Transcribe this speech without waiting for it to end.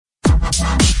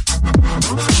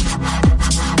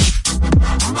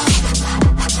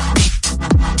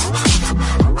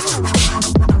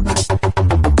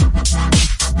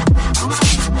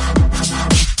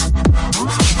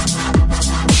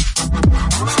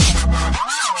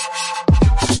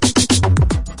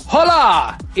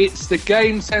Hola! It's the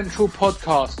Gamecentral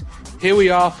podcast. Here we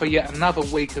are for yet another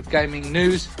week of gaming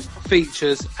news,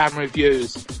 features and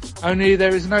reviews. Only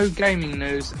there is no gaming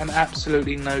news and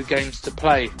absolutely no games to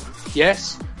play.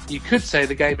 Yes, you could say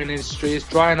the gaming industry is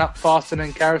drying up faster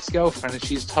than Gareth's girlfriend as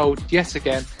she's told yet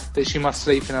again that she must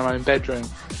sleep in her own bedroom.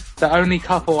 The only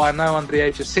couple I know under the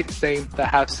age of 16 that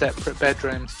have separate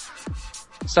bedrooms.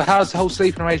 So how's the whole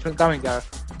sleeping arrangement going,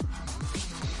 Gareth?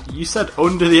 You said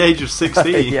under the age of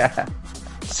 16? Yeah.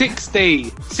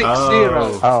 60!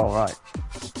 Oh, right.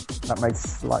 That makes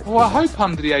slight... Well, I hope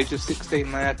under the age of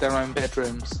 16 they had their own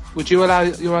bedrooms. Would you allow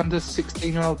your under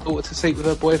 16-year-old daughter to sleep with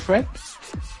her boyfriend?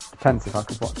 Depends if I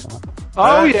could watch that.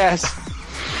 Oh, yes!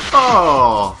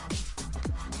 Oh!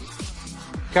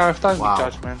 Gareth, don't be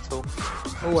judgmental.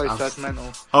 Always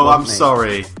judgmental. Oh, I'm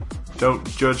sorry. Don't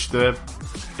judge the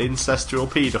incestual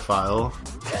paedophile.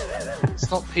 It's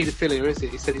not paedophilia, is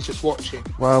it? He said he's just watching.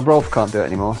 Well, Rolf can't do it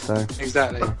anymore, so...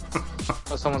 Exactly.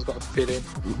 Well, someone's got to fit in.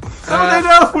 No, they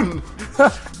don't!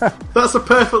 That's a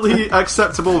perfectly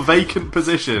acceptable vacant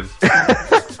position.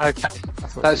 Okay.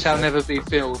 That shall never be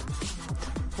filled.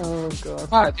 Oh,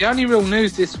 God. Right, the only real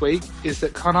news this week is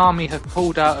that Konami have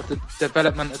pulled out of the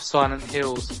development of Silent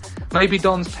Hills. Maybe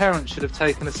Don's parents should have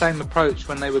taken the same approach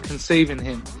when they were conceiving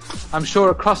him. I'm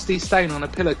sure a crusty stain on a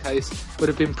pillowcase would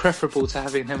have been preferable to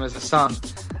having him as a son.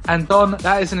 And Don,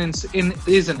 that isn't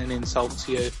an insult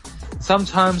to you.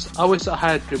 Sometimes I wish I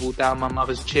had dribbled down my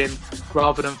mother's chin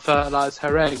rather than fertilise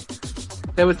her egg.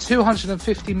 There were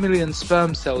 250 million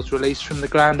sperm cells released from the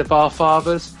gland of our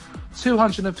fathers,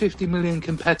 250 million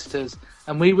competitors,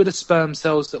 and we were the sperm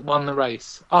cells that won the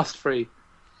race. Us three.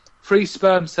 3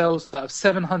 sperm cells that have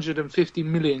 750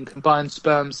 million combined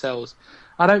sperm cells.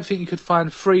 I don't think you could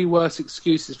find 3 worse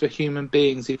excuses for human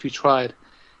beings if you tried.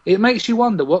 It makes you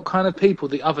wonder what kind of people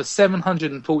the other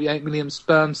 748 million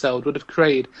sperm cells would have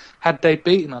created had they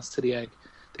beaten us to the egg.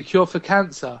 The cure for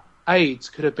cancer, AIDS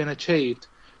could have been achieved.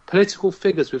 Political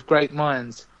figures with great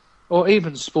minds. Or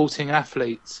even sporting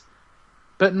athletes.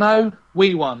 But no,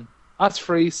 we won. Us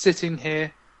 3 sitting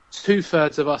here,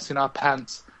 2/3 of us in our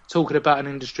pants, talking about an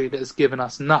industry that has given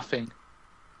us nothing.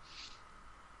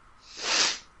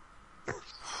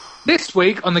 This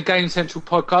week on the Gamecentral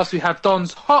podcast, we have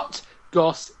Don's hot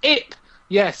gossip.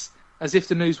 Yes, as if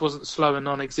the news wasn't slow and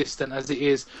non-existent as it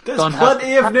is. There's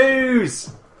plenty of news!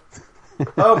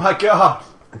 Oh my God.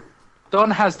 Don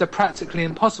has the practically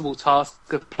impossible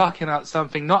task of plucking out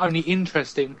something not only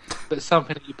interesting, but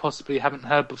something that you possibly haven't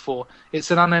heard before.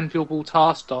 It's an unenviable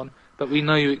task, Don, but we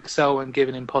know you excel when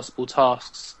given impossible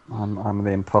tasks. I'm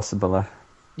the impossibler.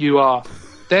 You are.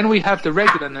 Then we have the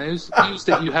regular news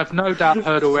that you have no doubt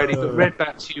heard already, but read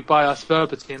back to you by us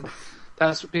verbatim.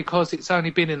 That's because it's only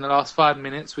been in the last 5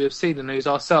 minutes. We have seen the news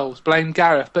ourselves. Blame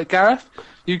Gareth. But Gareth,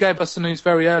 you gave us the news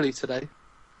very early today.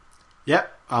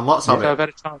 Yep, and lots of it. So I've had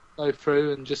a time to go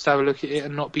through and just have a look at it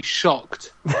and not be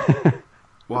shocked.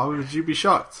 Why would you be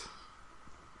shocked?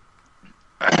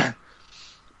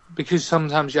 Because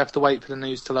sometimes you have to wait for the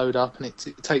news to load up and it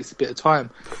takes a bit of time.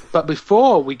 But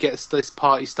before we get this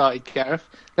party started, Gareth,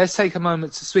 let's take a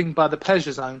moment to swing by the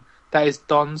pleasure zone. That is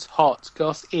Don's hot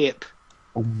gossip.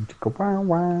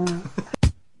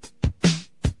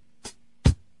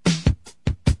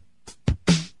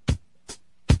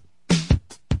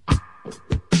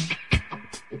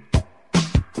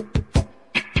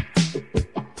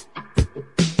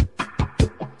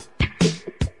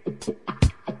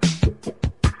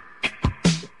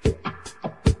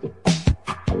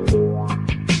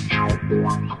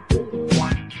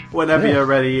 Whenever you're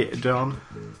ready, Don.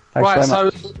 Right, so...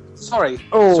 Sorry.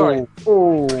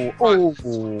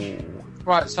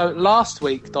 Right, so last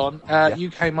week, Don, you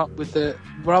came up with the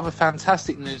rather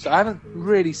fantastic news that I haven't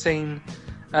really seen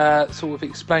sort of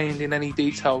explained in any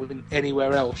detail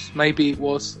anywhere else. Maybe it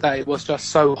was that it was just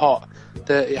so hot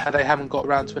that they haven't got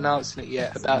around to announcing it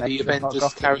yet about the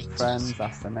Avengers characters. Friends,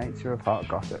 that's the nature of hot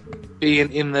gossip.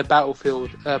 Being in the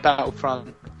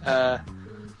Battlefront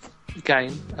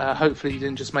game. Hopefully you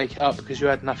didn't just make it up because you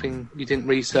had nothing, you didn't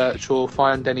research or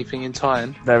find anything in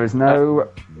time. There is no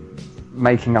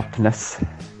making upness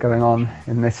going on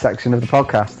in this section of the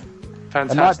podcast.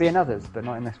 Fantastic. There might be in others, but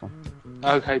not in this one.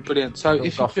 Okay, brilliant. So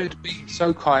if you could be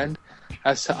so kind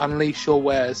as to unleash your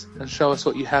wares and show us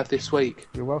what you have this week.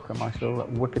 You're welcome. I shall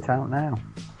whip it out now.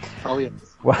 Oh, yes.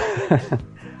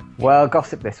 Well,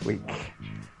 gossip this week.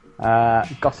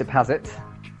 Gossip has it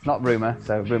It's not rumour,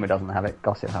 so rumour doesn't have it.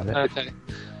 Gossip has it. Okay.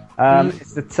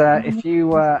 Is that if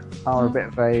you are a bit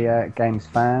of a games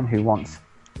fan who wants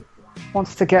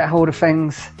to get hold of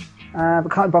things, but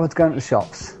can't bother to go into the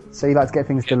shops, so you like to get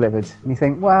things delivered, and you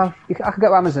think, well, I could go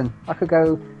to Amazon, I could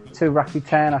go to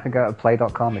Rakuten, I could go to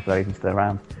Play.com if they're even still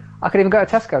around. I could even go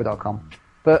to Tesco.com.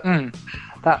 But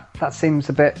that seems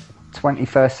a bit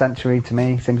 21st century to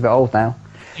me. Seems a bit old now.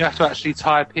 You have to actually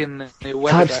type in the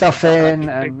web Type address stuff in,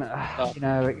 and stuff.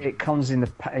 it comes in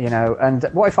the and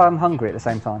what if I'm hungry at the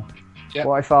same time? Yep.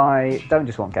 What if I don't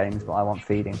just want games, but I want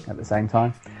feeding at the same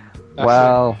time?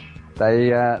 That's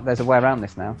There's a way around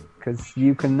this now, because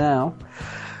you can now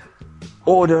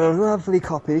order a lovely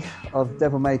copy of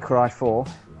Devil May Cry 4,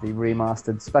 the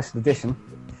remastered special edition.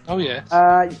 Oh yes.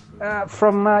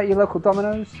 From your local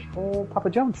Domino's or Papa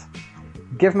John's.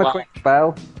 Give them a quick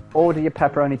bell, order your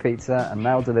pepperoni pizza, and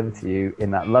they'll deliver to you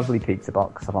in that lovely pizza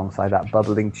box alongside that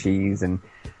bubbling cheese and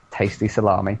tasty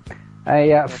salami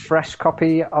a fresh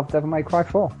copy of Devil May Cry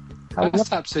 4.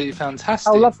 That's absolutely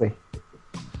fantastic. How lovely.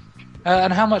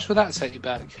 And how much will that set you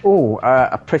back? Oh,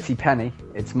 a pretty penny.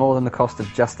 It's more than the cost of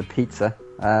just a pizza.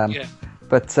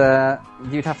 But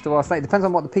you'd have to ask. It depends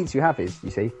on what the pizza you have is, you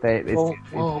see.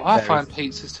 I find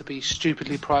pizzas to be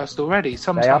stupidly priced already.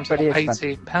 Sometimes like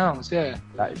 £18, yeah.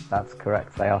 That's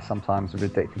correct. They are sometimes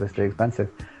ridiculously expensive.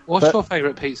 What's your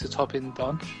favourite pizza topping,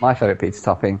 Don? My favourite pizza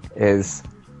topping is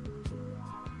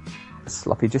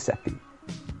sloppy Giuseppe.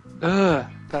 Ugh,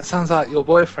 that sounds like your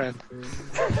boyfriend.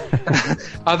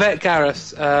 I bet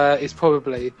Gareth is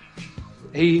probably...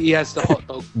 He has the hot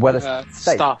dog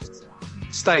stuffed.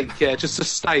 Steak, yeah, just a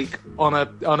steak on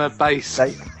a base.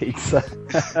 Steak pizza.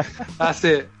 That's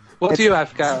it. What do you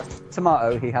have, Gareth?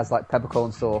 Tomato, he has like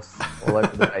peppercorn sauce all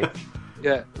over the base.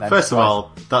 Yeah. First of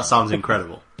all, that sounds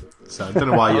incredible. So I don't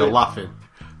know why you're laughing.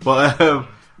 But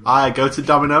I go to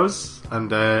Domino's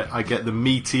and I get the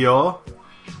Meteor.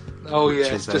 Oh yeah,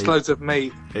 it's just loads of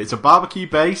meat. It's a barbecue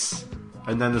base,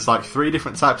 and then there's like 3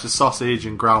 different types of sausage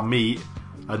and ground meat,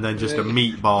 and then just a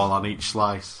meatball on each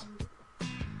slice.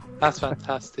 That's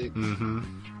fantastic.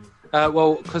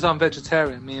 Well, because I'm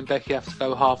vegetarian, me and Becky have to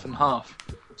go half and half.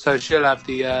 So she'll have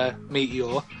the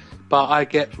Meteor, but I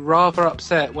get rather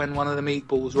upset when one of the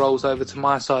meatballs rolls over to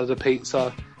my side of the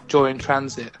pizza during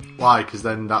transit. Why? Because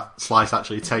then that slice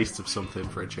actually tastes of something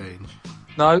for a change.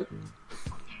 No.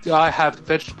 I have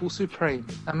Vegetable Supreme.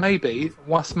 And maybe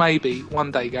one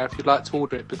day, Gareth, you'd like to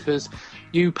order it, because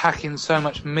you pack in so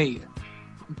much meat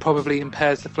probably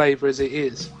impairs the flavour as it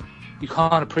is. You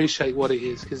can't appreciate what it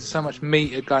is because there's so much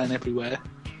meat going everywhere.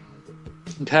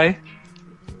 Okay?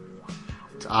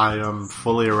 I am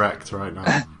fully erect right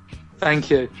now. Thank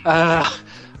you.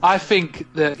 I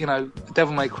think that,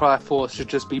 Devil May Cry 4 should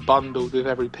just be bundled with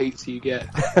every pizza you get.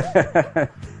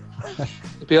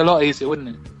 It'd be a lot easier, wouldn't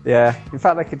it? Yeah. In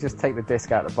fact, they could just take the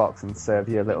disc out of the box and serve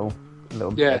you a little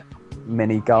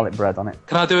mini garlic bread on it.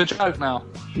 Can I do a joke now?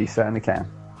 You certainly can.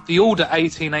 The Order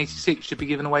 1886 should be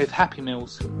given away with Happy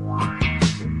Meals.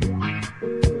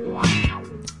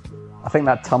 I think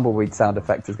that tumbleweed sound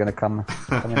effect is going to come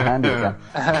in handy again.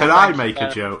 Can I make a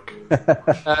joke?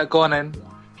 Go on then.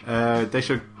 They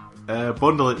should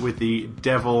bundle it with the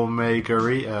Devil May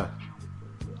Garita.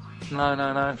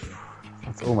 No.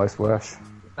 That's almost worse.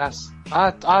 I'd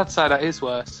say that is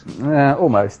worse.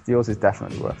 Almost. Yours is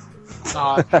definitely worse.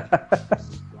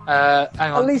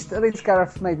 Hang on. At least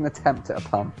Gareth made an attempt at a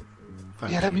pun.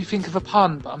 Yeah, let me think of a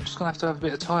pun, but I'm just going to have a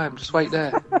bit of time. Just wait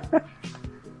there.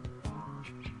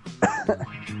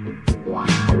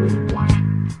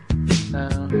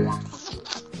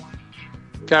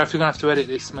 Gareth, you're going to have to edit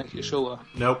this to make it shorter.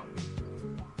 Nope.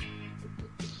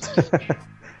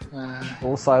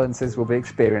 All silences will be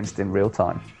experienced in real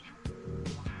time.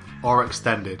 Or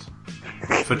extended.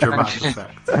 For dramatic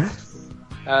effect.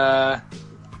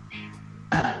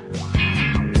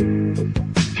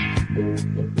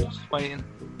 Just waiting.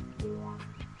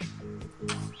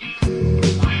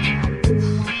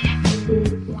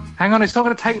 Hang on, it's not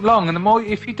going to take long, and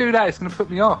if you do that, it's going to put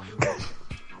me off.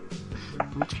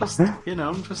 I'm just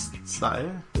sat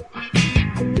here.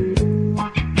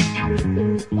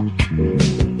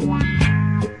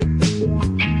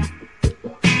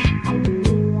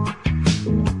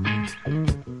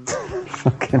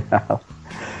 Fucking hell.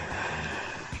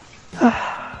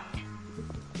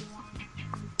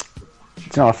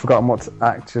 Do you know, I've forgotten what's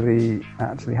actually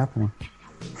happening.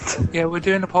 Yeah, we're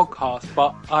doing a podcast,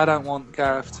 but I don't want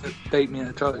Gareth to beat me at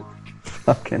a joke.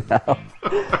 Fucking hell.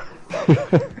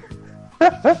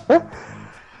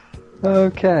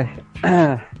 Okay.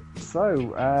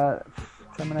 So,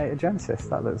 Terminator Genesis,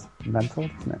 that looks mental,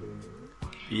 doesn't it?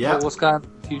 Yeah. What's going on?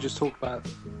 You just talk about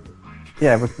it.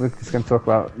 Yeah, we're just going to talk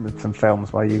about some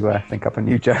films while you think up a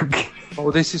new joke. Oh,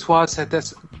 this is why I said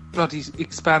let's bloody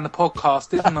expand the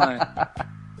podcast, didn't I?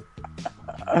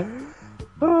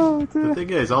 Oh, dear. The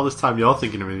thing is, all this time you're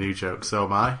thinking of a new joke, so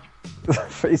am I.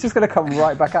 He's just going to come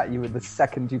right back at you the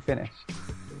second you finish.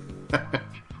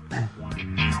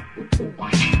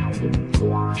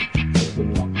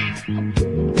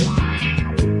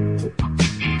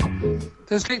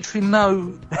 There's literally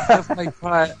no Devil May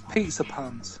Cry pizza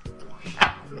puns.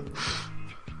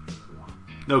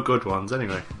 No good ones,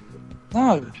 anyway.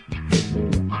 No.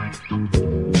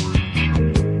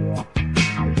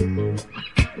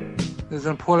 There's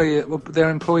an employee, their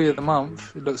employee of the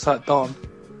month, it looks like Don,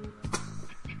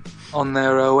 on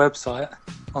their website,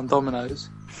 on Domino's.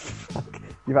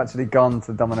 You've actually gone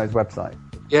to Domino's website?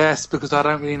 Yes, because I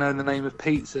don't really know the name of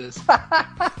pizzas.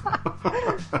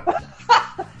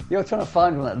 You're trying to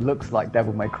find one that looks like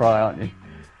Devil May Cry, aren't you?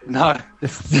 No.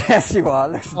 Yes, you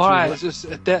are. Alright, it's just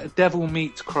a Devil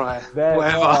Meat Cry.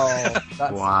 Whatever.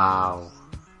 Wow.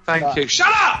 Thank you. Shut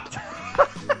up!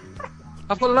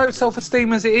 I've got low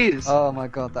self-esteem as it is. Oh my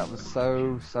god, that was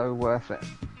so worth it.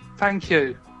 Thank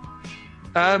you.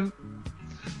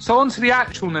 So on to the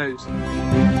actual news.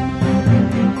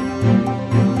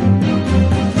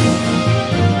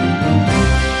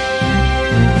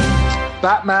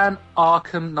 Batman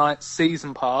Arkham Knight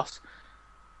Season Pass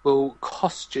will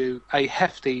cost you a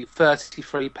hefty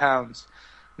 £33.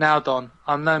 Now, Don,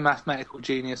 I'm no mathematical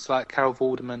genius like Carol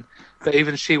Vorderman, but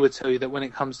even she would tell you that when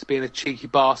it comes to being a cheeky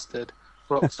bastard,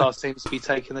 Rockstar seems to be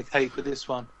taking the cake with this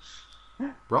one.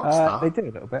 Rockstar? They do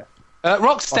a little bit.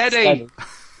 Rocksteady!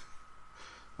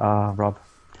 Rob.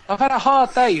 I've had a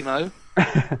hard day, you know.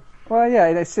 Well, yeah,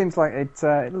 it seems like it.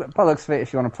 By the looks of it,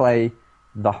 if you want to play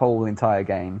the whole entire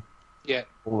game, Yeah.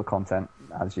 all the content,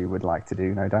 as you would like to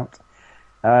do, no doubt,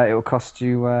 it will cost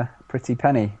you a pretty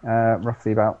penny,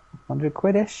 roughly about 100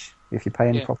 quid-ish, if you pay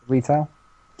in proper retail.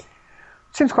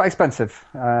 Seems quite expensive,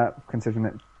 considering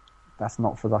that that's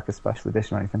not for like a special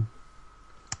edition or anything,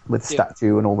 with the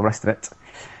statue and all the rest of it.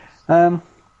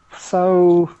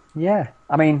 So, yeah,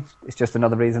 I mean, it's just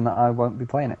another reason that I won't be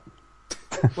playing it.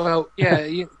 Well, yeah,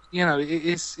 you know,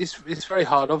 it's very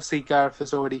hard. Obviously, Gareth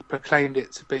has already proclaimed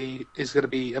it is going to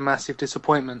be a massive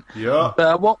disappointment. Yeah. But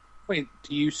at what point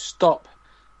do you stop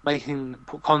making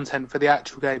content for the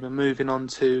actual game and moving on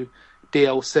to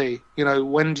DLC? You know,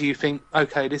 when do you think,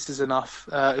 okay, this is enough?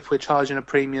 If we're charging a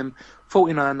premium,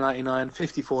 $49.99,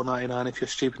 $54.99 if you're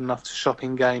stupid enough to shop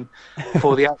in game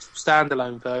for the actual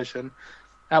standalone version.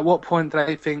 At what point do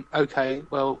they think, okay,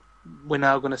 well, we're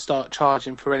now going to start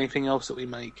charging for anything else that we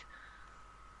make?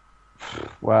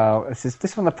 Well, this is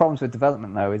one of the problems with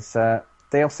development, though, is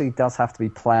DLC does have to be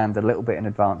planned a little bit in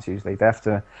advance, usually. They have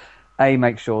to, A,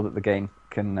 make sure that the game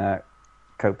can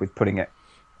cope with putting it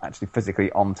actually physically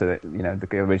onto it, you know,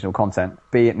 the original content.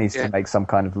 B, it needs to make some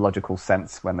kind of logical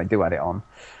sense when they do add it on.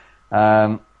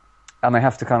 And they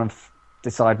have to kind of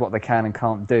decide what they can and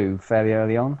can't do fairly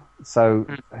early on. So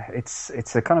it's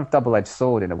a kind of double-edged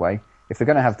sword in a way. If they're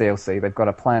going to have DLC, they've got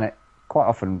to plan it quite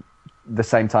often the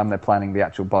same time they're planning the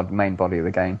actual main body of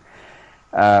the game.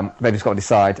 They've just got to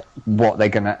decide what they're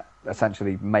going to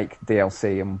essentially make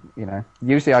DLC, and you know,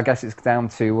 usually I guess it's down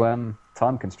to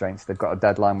time constraints. They've got a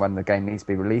deadline when the game needs to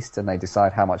be released, and they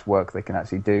decide how much work they can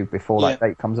actually do before that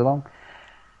date comes along,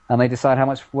 and they decide how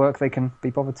much work they can be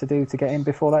bothered to do to get in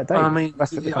before that date. I mean, I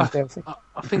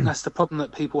think that's the problem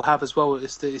that people have as well.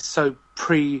 Is that it's so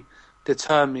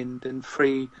predetermined and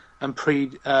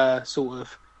sort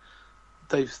of.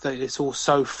 It's all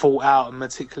so thought out and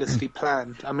meticulously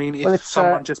planned. I mean, if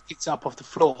someone just picked it up off the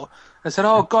floor and said,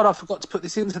 "Oh God, I forgot to put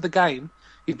this into the game,"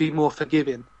 you'd be more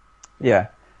forgiving. Yeah,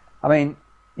 I mean,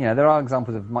 you know, there are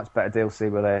examples of much better DLC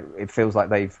where it feels like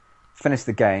they've finished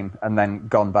the game and then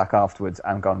gone back afterwards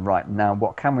and gone, right, now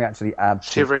what can we actually add?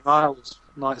 Shivering Isles,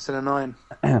 Knights in a Nine.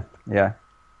 Yeah.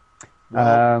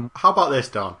 Well, how about this,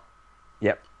 Don?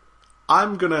 Yep.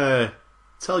 I'm gonna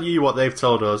tell you what they've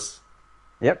told us.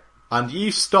 Yep. And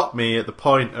you stop me at the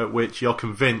point at which you're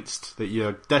convinced that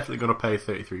you're definitely going to pay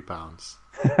 £33.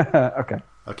 Okay.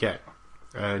 Okay.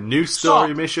 New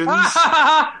story missions.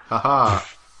 Haha.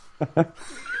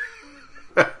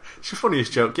 It's the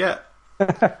funniest joke yet.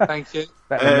 Thank you.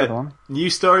 Better than the other one. New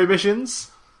story missions.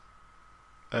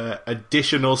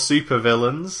 Additional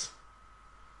supervillains.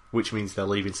 Which means they're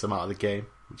leaving some out of the game,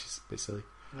 which is a bit silly.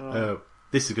 Oh.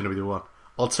 This is going to be the one.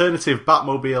 Alternative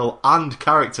Batmobile and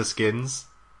character skins.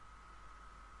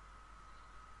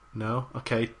 No?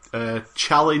 Okay.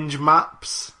 Challenge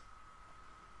maps.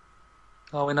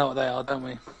 Oh, we know what they are, don't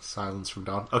we? Silence from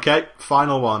Don. Okay,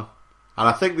 final one. And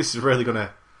I think this is really going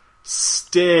to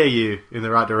steer you in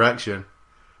the right direction.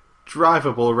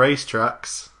 Driveable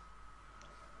racetracks.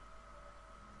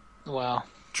 Wow.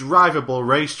 Driveable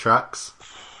racetracks.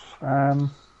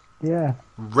 Yeah.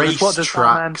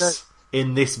 Racetracks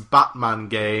in this Batman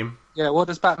game. Yeah, what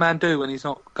does Batman do when he's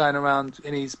not going around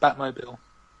in his Batmobile?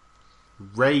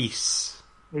 Race.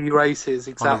 He races,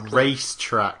 exactly. On a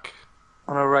racetrack.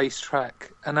 On a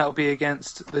racetrack. And that'll be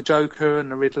against the Joker and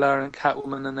the Riddler and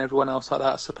Catwoman and everyone else like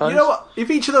that, I suppose. You know what?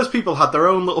 If each of those people had their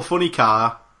own little funny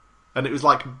car, and it was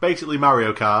like basically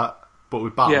Mario Kart, but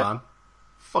with Batman,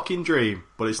 fucking dream.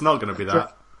 But it's not going to be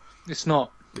that. It's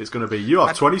not. It's going to be, you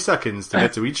have 20 seconds to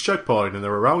get to each checkpoint, and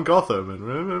they're around Gotham,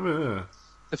 and...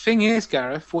 The thing is,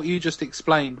 Gareth, what you just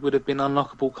explained would have been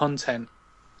unlockable content,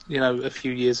 a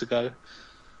few years ago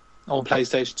on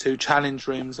PlayStation 2, challenge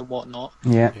rooms and whatnot.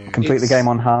 Yeah. Complete the game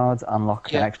on hard,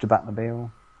 unlock an extra Batmobile,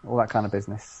 all that kind of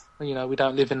business. We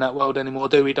don't live in that world anymore,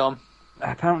 do we, Dom?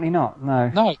 Apparently not, no.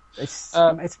 No. It's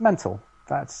mental.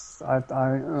 That's...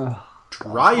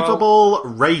 Drivable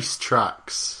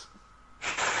racetracks.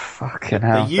 Fucking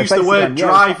hell. They use the word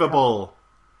drivable.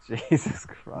 Jesus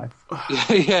Christ.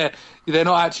 Yeah, they're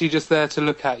not actually just there to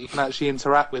look at. You can actually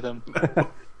interact with them.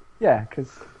 Yeah,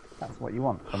 because that's what you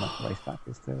want from a racetrack.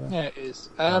 Yeah, it is.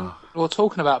 Well,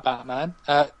 talking about Batman,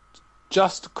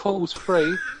 Just Cause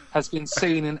 3 has been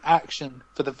seen in action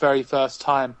for the very first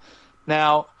time.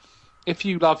 Now, if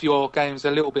you love your games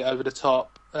a little bit over the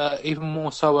top, even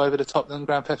more so over the top than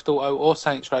Grand Theft Auto or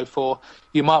Saints Row 4,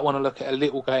 you might want to look at a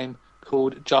little game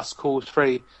called Just Cause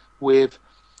 3 with...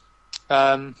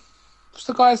 what's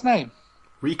the guy's name?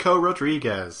 Rico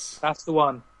Rodriguez. That's the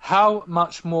one. How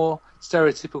much more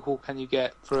stereotypical can you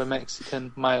get for a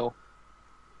Mexican male?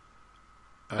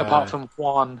 Apart from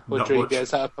Juan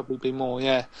Rodriguez, that would probably be more,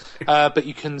 yeah. But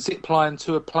you can zip line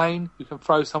to a plane, you can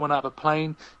throw someone out of a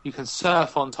plane, you can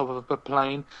surf on top of a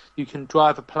plane, you can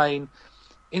drive a plane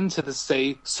into the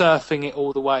sea, surfing it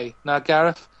all the way. Now,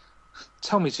 Gareth,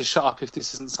 tell me to shut up if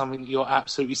this isn't something that you're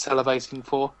absolutely salivating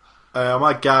for.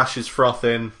 My gash is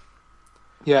frothing.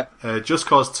 Yeah. Just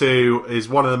Cause 2 is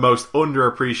one of the most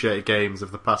underappreciated games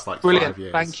of the past 5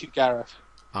 years. Thank you, Gareth.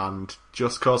 And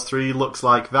Just Cause 3 looks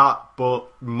like that, but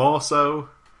more so.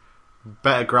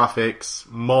 Better graphics,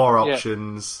 more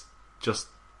options.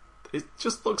 It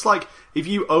just looks like if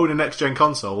you own a next-gen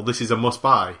console, this is a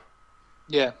must-buy.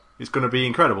 Yeah. It's going to be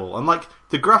incredible. And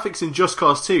the graphics in Just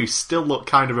Cause 2 still look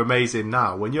kind of amazing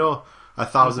now. When you're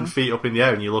 1,000 feet up in the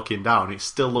air and you're looking down, it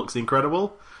still looks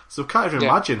incredible. So can't even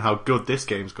imagine how good this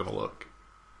game's going to look.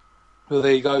 Well,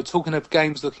 there you go. Talking of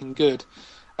games looking good,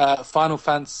 Final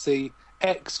Fantasy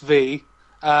XV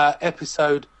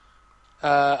episode...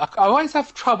 I always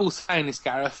have trouble saying this,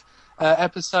 Gareth.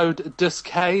 Episode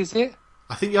Duske, is it?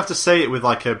 I think you have to say it with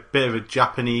a bit of a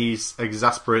Japanese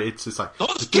exasperated... It's like...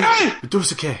 Duske!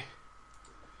 Duske!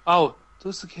 Oh,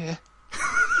 Duske.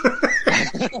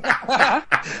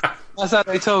 That's how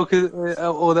they talk,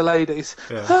 all the ladies.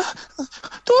 Yeah.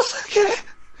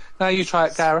 Now you try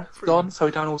it, Gareth, Don, so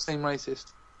we don't all seem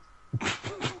racist.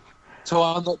 So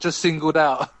I'm not just singled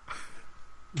out.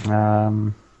 I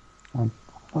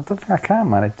don't think I can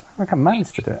manage. I can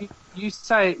manage to do it. You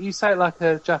say it like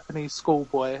a Japanese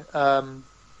schoolboy. You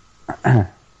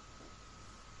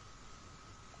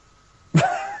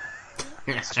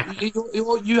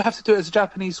have to do it as a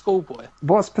Japanese schoolboy.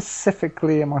 What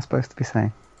specifically am I supposed to be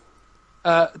saying?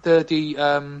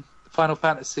 The Final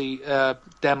Fantasy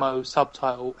demo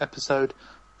subtitle episode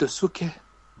Dusuke.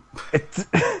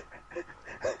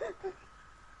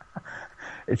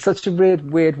 It's such a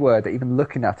weird word that even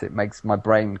looking at it makes my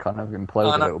brain kind of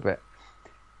implode a little bit.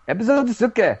 Episode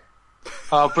Dusuke.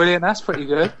 Oh, brilliant! That's pretty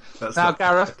good.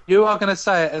 Gareth, you are going to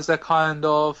say it as a kind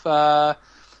of a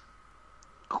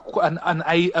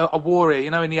warrior.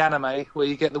 You know, in the anime where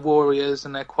you get the warriors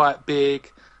and they're quite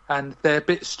big. And they're a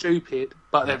bit stupid,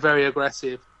 but they're very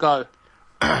aggressive. Go.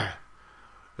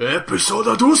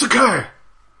 Episode Dusuke!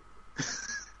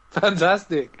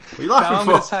 Fantastic. What are you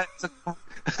laughing for?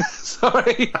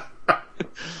 Sorry.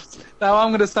 Now I'm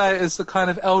going to say it as a kind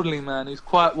of elderly man who's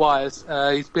quite wise.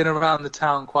 He's been around the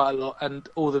town quite a lot, and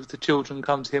all of the children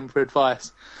come to him for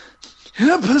advice.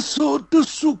 Episode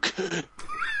Dusuke!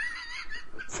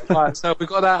 Right, so we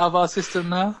got that out of our system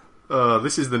now? Oh,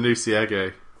 this is the new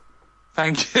Siege.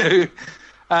 Thank you.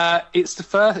 It's the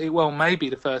first, maybe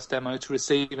the first demo to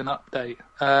receive an update.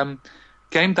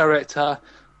 Game director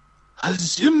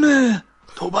Hajime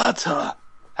Tobata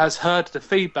has heard the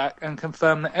feedback and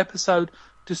confirmed that episode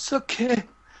Dusuke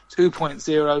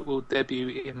 2.0 will debut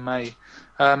in May.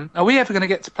 Are we ever going to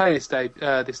get to play this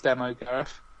demo,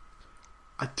 Gareth?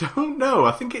 I don't know.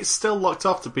 I think it's still locked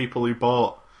off to people who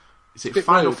bought... Is it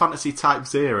Final Fantasy Type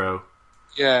 0?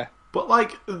 Yeah. But,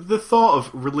 like, the thought of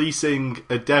releasing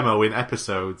a demo in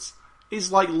episodes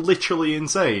is, like, literally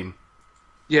insane.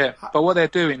 Yeah, but what they're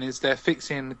doing is they're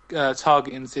fixing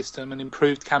targeting system and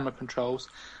improved camera controls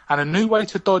and a new way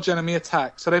to dodge enemy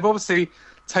attacks. So they've obviously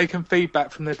taken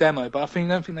feedback from the demo, but I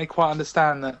don't think they quite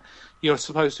understand that you're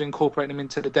supposed to incorporate them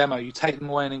into the demo. You take them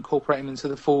away and incorporate them into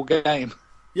the full game.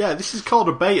 Yeah, this is called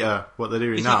a beta, what they're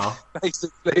doing now.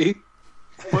 Basically.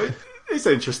 But it's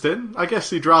interesting. I guess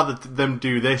you'd rather them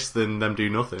do this than them do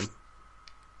nothing.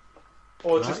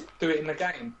 Or just do it in the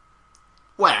game.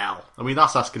 Well, I mean,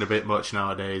 that's asking a bit much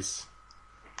nowadays.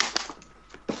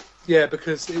 Yeah,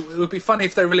 because it would be funny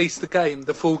if they released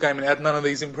the full game, and it had none of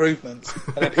these improvements,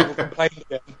 and then people complained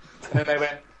again, and then they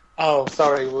went, "Oh,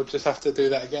 sorry, we'll just have to do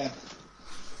that again."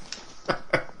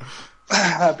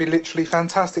 That'd be literally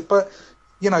fantastic. But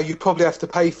you'd probably have to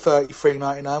pay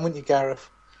 $33.99, wouldn't you, Gareth?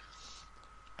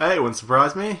 Hey, it wouldn't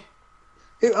surprise me.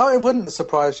 It wouldn't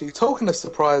surprise you. Talking of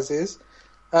surprises,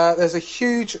 there's a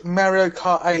huge Mario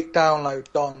Kart 8 download,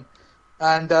 Don.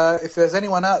 And if there's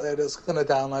anyone out there that's going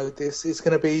to download this, it's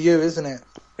going to be you, isn't it?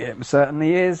 It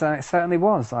certainly is, and it certainly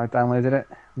was. I downloaded it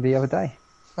the other day.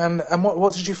 And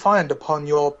what did you find upon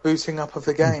your booting up of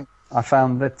the game? I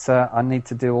found that I need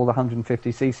to do all the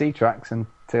 150cc tracks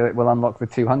until it will unlock the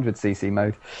 200cc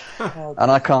mode. And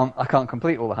I can't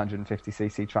complete all the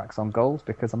 150cc tracks on goals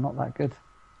because I'm not that good.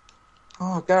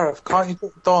 Oh, Gareth, can't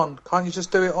you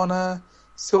just do it on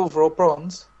silver or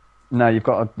bronze? No, you've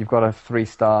got a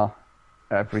 3-star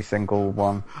every single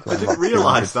one. I didn't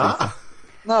realise that.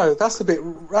 No, that's a bit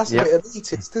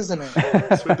elitist, isn't it?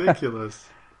 It's ridiculous.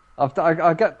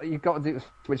 I get you've got to do,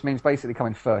 which means basically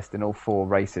coming first in all 4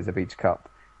 races of each cup.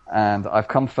 And I've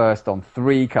come first on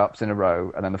 3 cups in a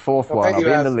row, and then the 4th one I'll be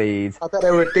in the lead. I bet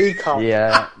they were a D cup.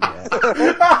 Yeah.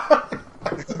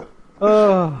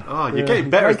 Oh, you're getting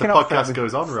better as the podcast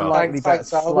goes on, Rob. Slightly better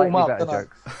jokes. I'll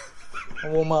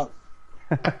warm up.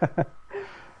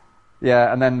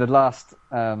 Yeah, and then the last,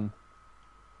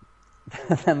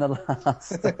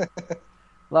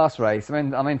 last race.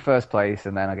 I'm in first place,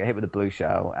 and then I get hit with a blue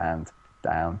shell, and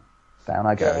down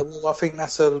I go. Yeah, well, I think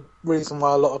that's a reason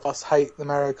why a lot of us hate the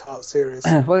Mario Kart series.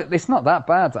 Well, it's not that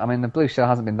bad. I mean, the blue shell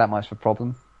hasn't been that much of a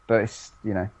problem, but it's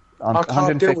on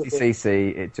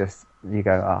 150cc, it just you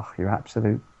go, oh, you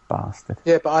absolute bastard.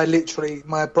 Yeah, but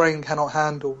my brain cannot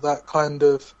handle that kind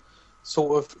of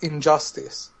sort of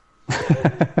injustice.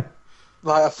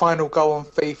 Like a final goal on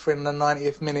FIFA in the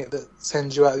 90th minute that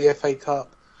sends you out of the FA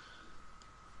Cup.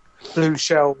 Blue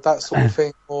shell, that sort of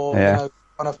thing. Or,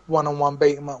 on a one-on-one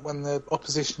beat 'em up when the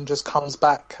opposition just comes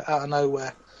back out of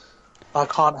nowhere. I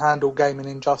can't handle gaming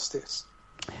injustice.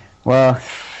 Well,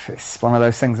 it's one of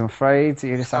those things, I'm afraid.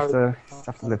 You just have to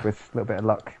live with a little bit of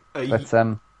luck. Make it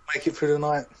through the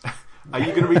night. Are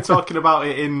you going to be talking about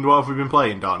it in What Have We Been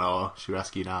Playing, Don, or should we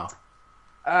ask you now?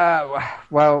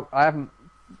 Well, I haven't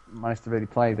managed to really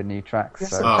play the new tracks.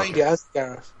 Yes, I played it as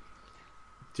Gareth.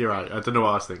 You're right. I don't know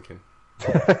what I was thinking.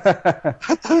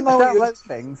 I don't know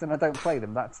things, and I don't play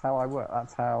them. That's how I work.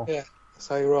 That's how he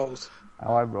rolls.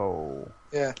 How I roll.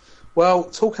 Yeah. Well,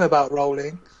 talking about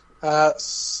rolling,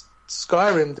 Steam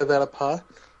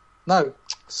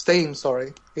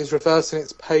is reversing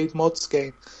its paid mod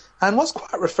scheme. And what's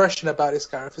quite refreshing about this,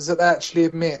 Gareth, is that they actually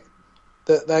admit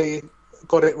that they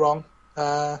got it wrong.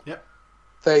 Yep.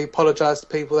 They apologised to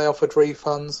people, they offered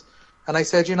refunds, and they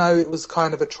said, it was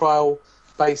kind of a trial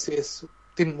basis,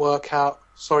 didn't work out,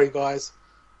 sorry guys,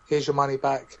 here's your money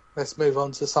back, let's move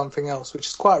on to something else, which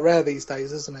is quite rare these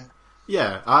days, isn't it?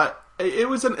 Yeah, it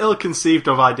was an ill-conceived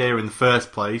of idea in the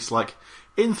first place. Like,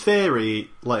 in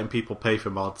theory, letting people pay for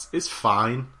mods is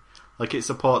fine. Like, it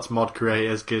supports mod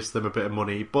creators, gives them a bit of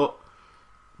money, but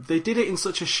they did it in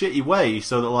such a shitty way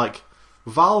so that, like,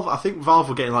 I think Valve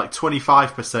were getting like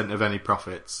 25% of any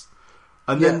profits.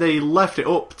 And then they left it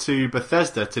up to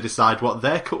Bethesda to decide what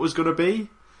their cut was going to be.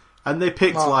 And they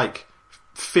picked like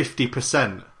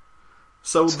 50%.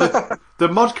 So the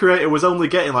mod creator was only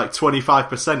getting like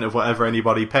 25% of whatever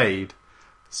anybody paid.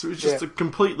 So it was just a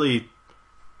completely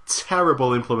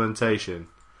terrible implementation.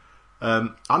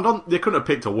 And they couldn't have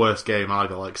picked a worse game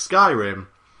either. Like Skyrim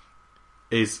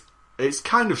it's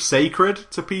kind of sacred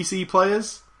to PC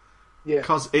players. Yeah.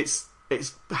 Because it's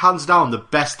hands down the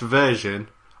best version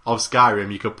of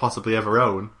Skyrim you could possibly ever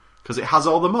own. Because it has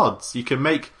all the mods. You can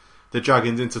make the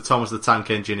dragons into Thomas the Tank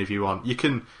Engine if you want. You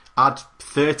can add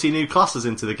 30 new classes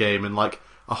into the game and like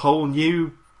a whole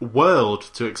new world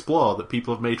to explore that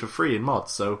people have made for free in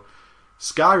mods. So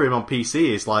Skyrim on PC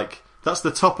is like, that's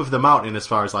the top of the mountain as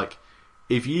far as like,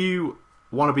 if you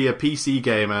want to be a PC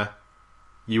gamer,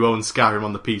 you own Skyrim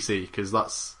on the PC because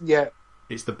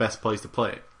it's the best place to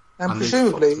play it. And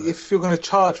presumably, if you're going to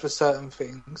charge for certain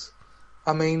things,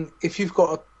 I mean, if you've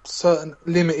got a certain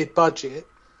limited budget,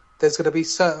 there's going to be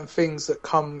certain things that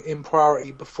come in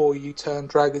priority before you turn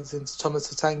dragons into Thomas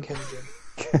the Tank Engine.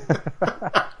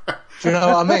 Do you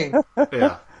know what I mean?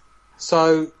 Yeah.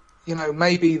 So, you know,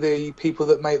 maybe the people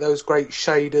that make those great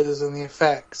shaders and the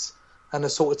effects and the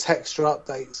sort of texture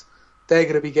updates, they're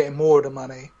going to be getting more of the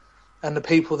money. And the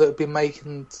people that have been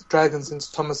making dragons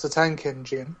into Thomas the Tank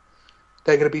Engine,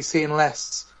 they're going to be seeing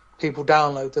less people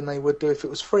download than they would do if it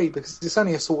was free, because it's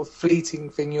only a sort of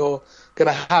fleeting thing you're going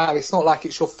to have. It's not like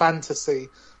it's your fantasy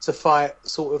to fight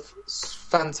sort of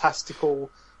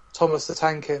fantastical Thomas the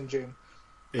Tank Engine,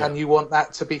 and you want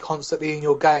that to be constantly in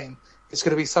your game. It's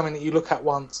going to be something that you look at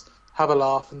once, have a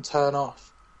laugh, and turn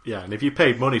off. Yeah, and if you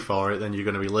paid money for it, then you're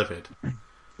going to be livid.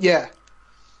 Yeah,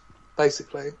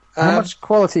 basically. How much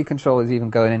quality control is even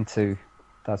going into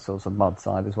that sort of mod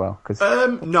side as well? Because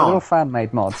they're all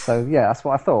fan-made mods, so yeah, that's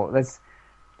what I thought. That's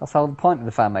the whole point of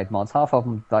the fan-made mods. Half of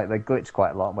them, like, they glitch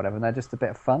quite a lot, whatever, and they're just a bit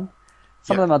of fun.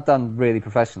 Some of them are done really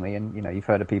professionally, and you know, you've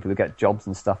heard of people who get jobs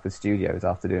and stuff with studios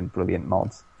after doing brilliant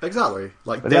mods. Exactly,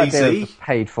 like but DayZ.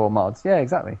 Paid for mods, yeah,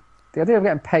 exactly. The idea of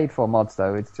getting paid for mods,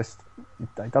 though, it's just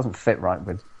it doesn't fit right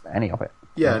with any of it.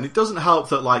 Yeah, and it doesn't help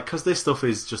that, like, because this stuff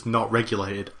is just not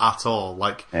regulated at all.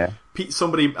 Like, I think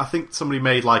somebody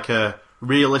made like a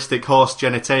realistic horse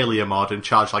genitalia mod and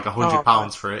charged like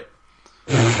 £100 for it.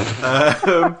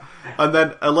 And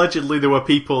then allegedly there were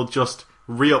people just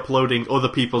re-uploading other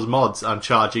people's mods and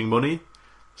charging money.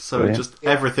 So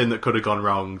everything that could have gone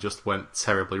wrong just went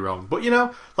terribly wrong. But, you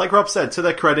know, like Rob said, to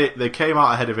their credit, they came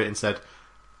out ahead of it and said,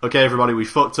 okay, everybody, we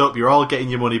fucked up. You're all getting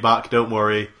your money back. Don't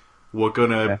worry. We're going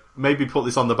to maybe put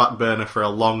this on the back burner for a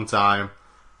long time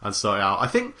and sort it out. I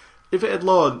think if it had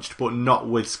launched but not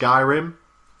with Skyrim,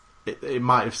 it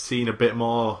might have seen a bit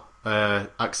more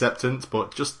acceptance,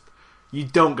 but just, you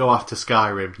don't go after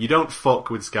Skyrim. You don't fuck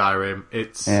with Skyrim.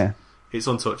 It's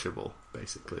untouchable,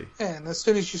 basically. Yeah, and as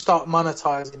soon as you start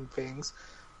monetizing things,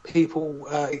 people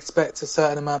expect a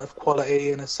certain amount of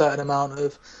quality and a certain amount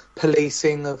of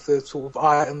policing of the sort of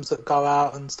items that go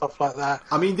out and stuff like that.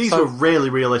 I mean, these were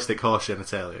really realistic horse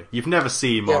genitalia. You've never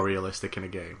seen more realistic in a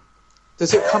game.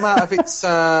 Does it come out of its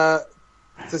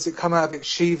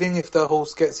sheathing if the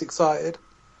horse gets excited?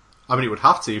 I mean, it would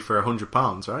have to for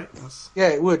 £100, right? Yeah,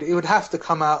 it would. It would have to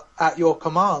come out at your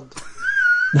command.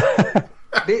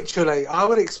 Literally, I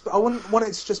wouldn't want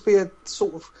it to just be a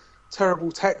sort of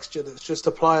terrible texture that's just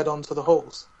applied onto the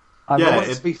horse. I want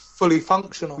it to be fully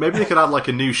functional. Maybe they could add like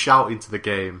a new shout into the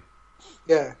game.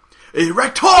 Yeah.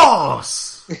 Erect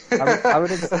horse! I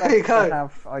would expect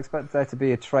I expect there to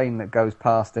be a train that goes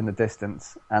past in the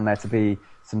distance, and there to be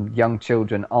some young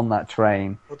children on that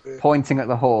train pointing at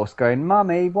the horse, going,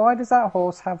 "Mummy, why does that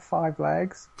horse have 5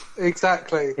 legs?"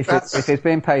 Exactly. If it's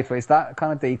being paid for, it's that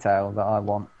kind of detail that I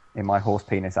want in my horse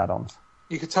penis add-ons.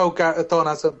 You could tell Don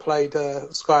hasn't played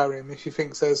Skyrim if he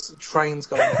thinks there's trains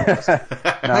going past.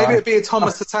 Maybe it'd be a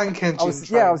Thomas the Tank Engine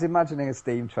train. I was imagining a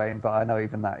steam train, but I know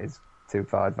even that is too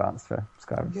far advanced for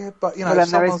Skyrim. Yeah, but you know, then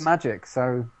there is magic,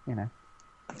 so you know.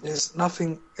 There's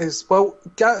nothing well,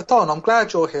 Don, I'm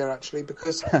glad you're here actually,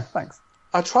 because thanks.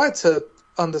 I tried to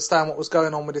understand what was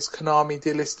going on with this Konami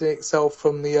delisting itself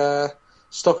from the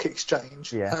stock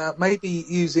exchange. Yeah. Maybe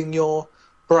using your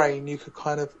brain, you could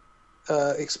kind of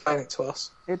explain it to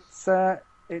us. It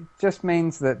just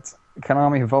means that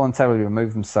Konami have voluntarily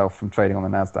removed themselves from trading on the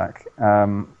Nasdaq,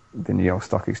 the New York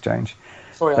Stock Exchange.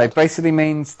 That basically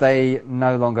means they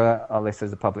no longer are listed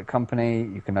as a public company.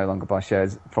 You can no longer buy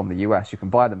shares from the US. You can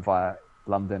buy them via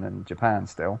London and Japan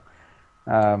still,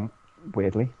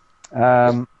 weirdly.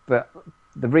 But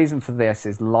the reason for this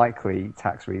is likely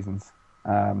tax reasons,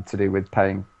 to do with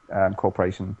paying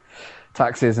corporation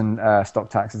taxes and stock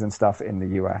taxes and stuff in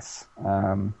the US.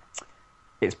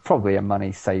 It's probably a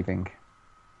money-saving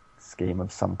scheme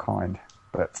of some kind,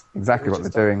 but exactly what they're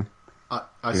doing...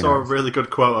 I saw a really good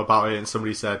quote about it, and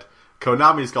somebody said,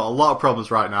 Konami's got a lot of problems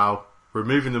right now.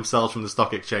 Removing themselves from the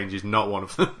stock exchange is not one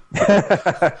of them.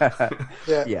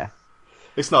 Yeah.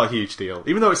 It's not a huge deal,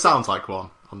 even though it sounds like one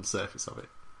on the surface of it.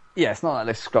 Yeah, it's not like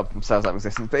they've scrubbed themselves out of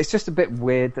existence, but it's just a bit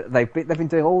weird that they've been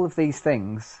doing all of these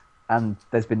things, and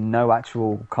there's been no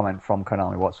actual comment from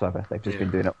Konami whatsoever. They've just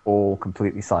been doing it all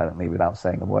completely silently without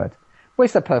saying a word,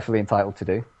 which they're perfectly entitled to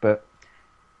do, but...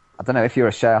 I don't know, if you're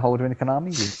a shareholder in a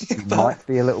Konami, you might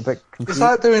be a little bit confused. It's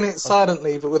like doing it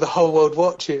silently, but with the whole world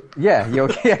watching. Yeah,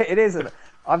 it is.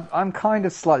 I'm kind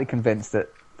of slightly convinced that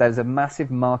there's a massive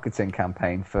marketing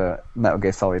campaign for Metal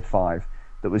Gear Solid 5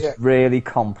 that was really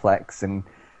complex and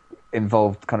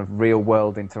involved kind of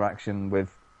real-world interaction with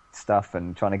stuff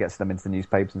and trying to get them into the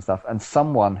newspapers and stuff. And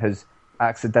someone has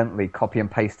accidentally copy and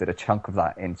pasted a chunk of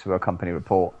that into a company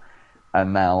report,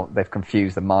 and now they've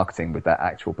confused the marketing with their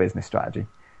actual business strategy.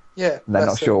 Yeah, and they're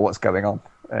not sure what's going on.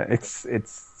 It's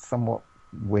somewhat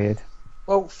weird.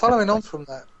 Well, following on from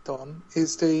that, Don,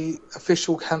 is the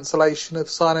official cancellation of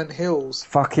Silent Hills.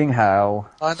 Fucking hell!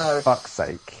 I know. Fuck's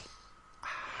sake!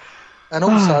 And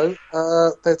also,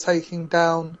 they're taking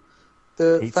down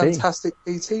the PT. fantastic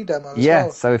PT demo as yeah,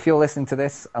 well. So if you're listening to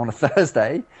this on a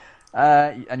Thursday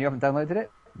and you haven't downloaded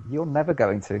it, you're never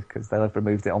going to, because they'll have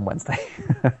removed it on Wednesday.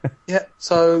 Yeah,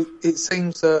 so it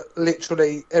seems that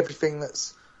literally everything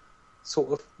that's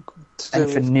sort of to do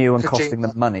anything with new and Kojima, costing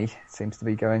them money seems to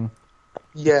be going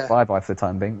yeah, bye-bye for the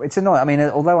time being. It's annoying. I mean,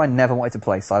 although I never wanted to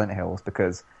play Silent Hills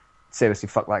because, seriously,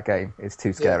 fuck that game. It's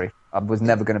too scary. Yeah. I was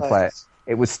never going to play it.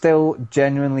 It was still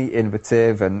genuinely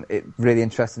innovative and really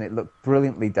interesting. It looked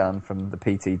brilliantly done from the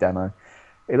PT demo.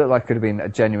 It looked like it could have been a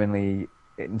genuinely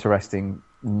interesting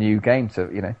new game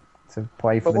to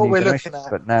play for the new generation.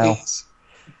 But now,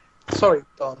 sorry,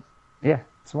 Don. Yeah,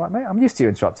 it's all right, mate. I'm used to you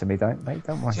interrupting me, don't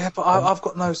worry. Yeah, but I've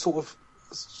got no sort of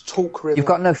talk rhythm. You've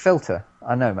got no filter.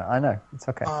 I know, mate. I know. It's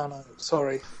okay. I know.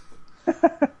 Sorry.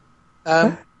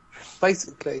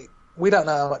 Basically, we don't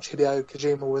know how much Hideo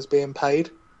Kojima was being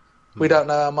paid. We don't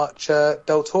know how much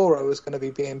Del Toro was going to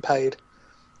be being paid.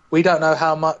 We don't know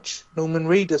how much Norman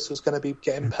Reedus was going to be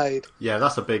getting paid. Yeah,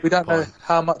 that's a big We don't point. know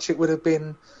how much it would have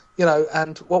been,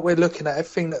 and what we're looking at,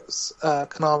 everything that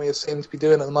Konami seems to be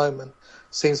doing at the moment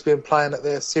seems to be implying that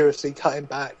they're seriously cutting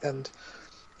back and,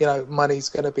 money's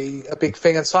going to be a big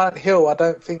thing. And Silent Hill, I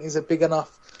don't think, is a big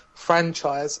enough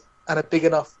franchise and a big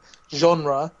enough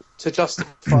genre to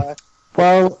justify...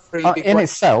 Well, in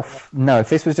itself, no. If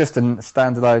this was just a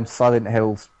standalone Silent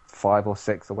Hills 5 or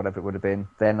 6 or whatever it would have been,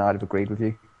 then I'd have agreed with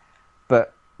you.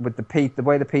 But with the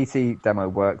way the PT demo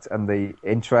worked and the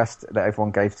interest that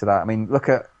everyone gave to that, I mean, look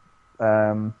at...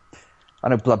 I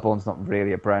know Bloodborne's not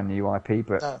really a brand new IP,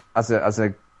 but No. as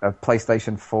a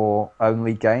PlayStation 4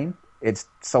 only game, it's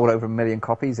sold over 1 million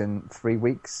copies in 3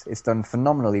 weeks. It's done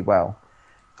phenomenally well.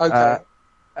 Okay.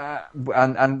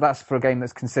 And that's for a game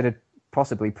that's considered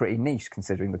possibly pretty niche,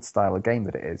 considering the style of game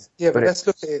that it is. Yeah, but let's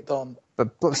look at it, Don.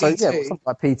 So yeah, something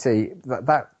like PT,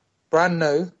 that brand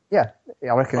new. Yeah,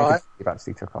 I reckon Right. it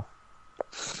actually took off.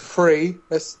 Free.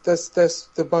 That's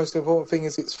the most important thing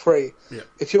is it's free. Yeah.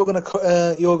 If you're gonna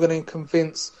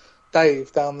convince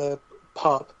Dave down the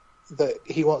pub that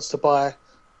he wants to buy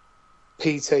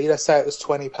PT, let's say it was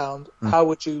 £20, how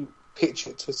would you pitch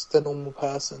it to the normal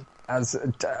person? As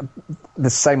the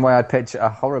same way I'd pitch a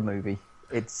horror movie.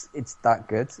 It's that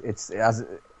good. It's as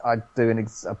I'd do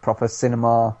a proper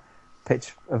cinema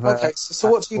pitch of a... Okay, so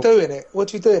what do you do in it? What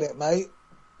do you do in it, mate?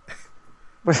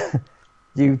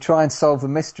 You try and solve the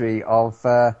mystery of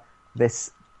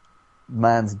this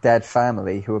man's dead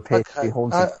family who appears to be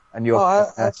haunted. And you're, how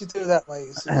do you do that, mate?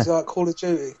 Is it like Call of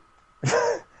Duty?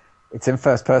 It's in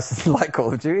first person, like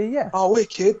Call of Duty, yeah. Oh,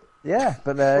 wicked. Yeah,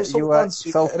 but you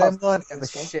solve get? An M90 get and the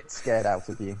stuff? shit scared out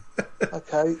of you.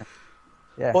 Okay.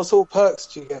 Yeah. What sort of perks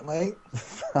do you get, mate?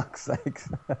 Fuck's sakes.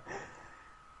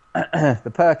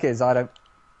 The perk is I don't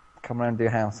come around to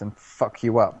your house and fuck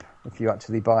you up if you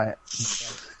actually buy it.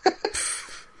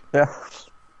 Yeah.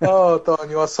 Oh, Don,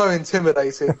 you are so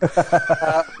intimidating.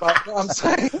 But what I'm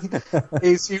saying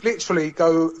is you literally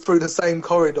go through the same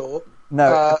corridor.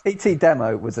 No, the PT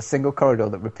demo was a single corridor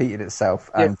that repeated itself,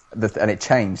 and and it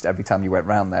changed every time you went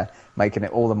round there, making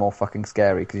it all the more fucking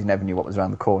scary because you never knew what was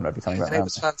around the corner every time you went And it round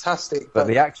was there. fantastic. But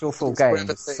the actual full game riveting.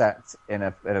 was set in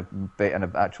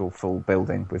an actual full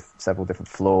building with several different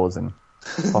floors and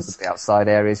possibly outside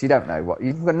areas. You don't know what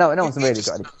no one's really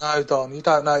got any. No, Don, you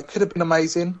don't know. It could have been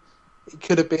amazing. It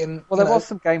could have been. Well, there was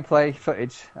some gameplay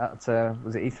footage at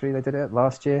was it E3 they did it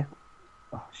last year?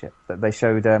 Oh shit! They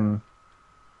showed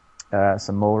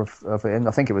some more of it.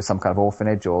 I think it was some kind of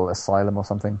orphanage or asylum or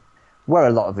something, where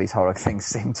a lot of these horror things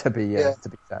seem to be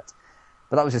set.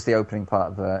 But that was just the opening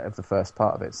part of the first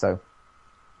part of it. So,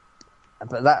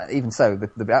 but that even so,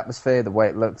 the atmosphere, the way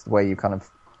it looks, the way you kind of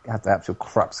had the actual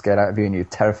crap scared out of you, and you're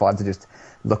terrified to just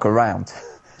look around,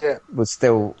 was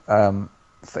still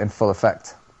in full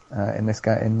effect in this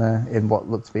game. In what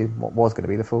looked to be what was going to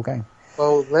be the full game.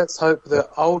 Well, let's hope that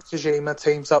old Kojima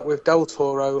teams up with Del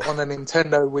Toro on a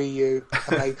Nintendo Wii U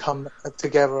and they come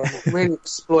together and really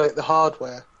exploit the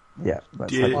hardware. Yeah,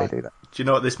 let's hope they do that. Do you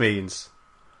know what this means?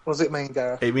 What does it mean,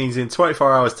 Gareth? It means in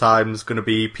 24 hours' time there's going to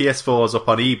be PS4s up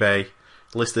on eBay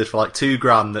listed for like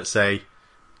 $2,000 that say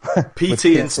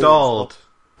PT installed.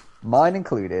 Mine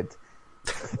included.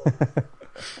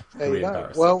 There you go.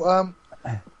 Well,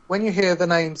 when you hear the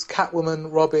names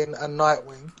Catwoman, Robin and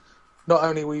Nightwing, not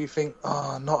only will you think,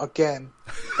 oh, not again,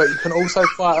 but you can also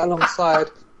fight alongside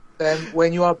them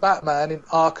when you are Batman in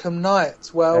Arkham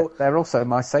Knight. Well, they're also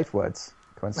my safe words.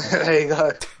 There you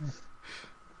go.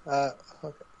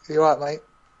 Okay. You alright,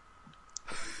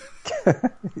 mate?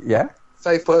 Yeah.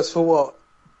 Safe words for what?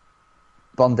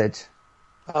 Bondage.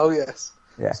 Oh, yes.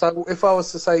 Yeah. So if I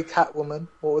was to say Catwoman,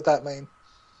 what would that mean?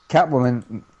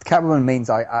 Catwoman means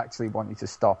I actually want you to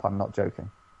stop. I'm not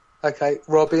joking. Okay,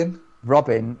 Robin.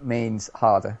 Robin means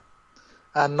harder.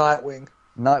 And Nightwing.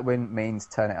 Nightwing means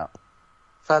turn it up.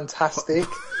 Fantastic.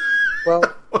 Well,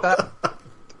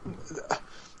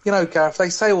 Gareth, they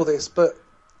say all this, but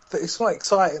it's not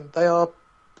exciting. They are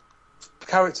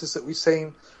characters that we've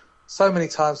seen so many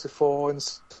times before in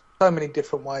so many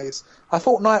different ways. I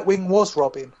thought Nightwing was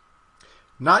Robin.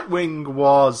 Nightwing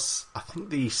was, I think,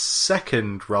 the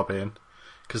second Robin,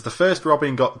 because the first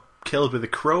Robin got killed with a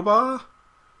crowbar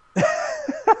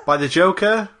by the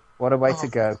Joker. What a way to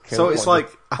go. So it's like,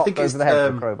 I think it's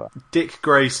Dick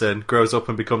Grayson grows up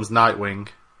and becomes Nightwing,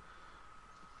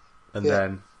 and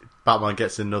then Batman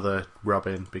gets another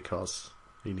Robin because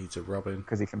he needs a Robin.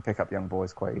 Because he can pick up young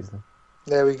boys quite easily.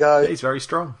 There we go. Yeah, he's very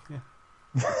strong.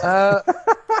 Yeah.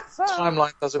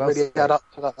 Timeline doesn't really add up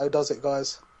to that, though, does it,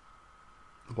 guys?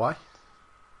 Why?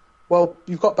 Well,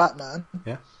 you've got Batman.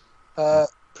 Yeah.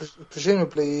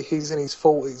 Presumably, he's in his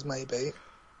 40s, maybe.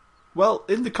 Well,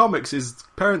 in the comics, his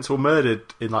parents were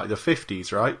murdered in like the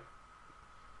 50s, right?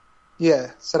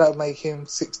 Yeah, so that would make him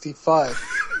 65.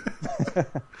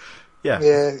 Yeah.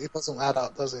 Yeah, it doesn't add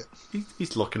up, does it?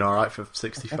 He's looking all right for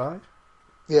 65.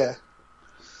 Yeah.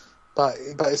 But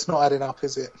it's not adding up,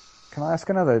 is it? Can I ask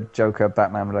another Joker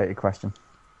Batman related question?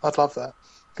 I'd love that.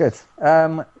 Good.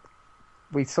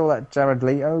 We saw that Jared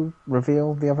Leto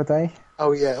reveal the other day.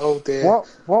 Oh yeah, oh dear.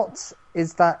 What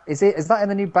is that? Is that in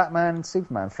the new Batman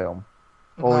Superman film?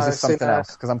 Or is this something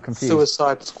else? Because I'm confused.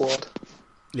 Suicide Squad.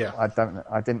 Yeah.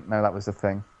 I didn't know that was the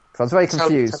thing. Because I was very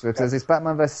confused because there's this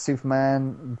Batman versus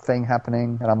Superman thing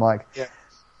happening, and I'm like,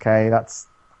 okay, that's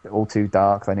all too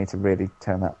dark. They need to really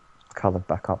turn that colour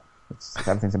back up.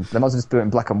 They might as well just do it in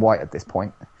black and white at this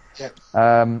point.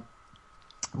 Yeah.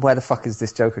 Where the fuck is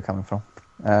this Joker coming from?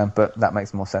 But that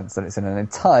makes more sense that it's in an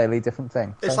entirely different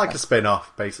thing. It's like a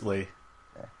spin-off, basically.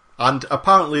 Yeah. And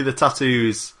apparently the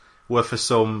tattoos were for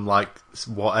some, like,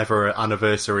 whatever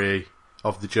anniversary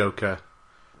of the Joker.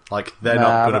 Like, they're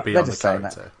not going to be on the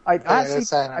character. I've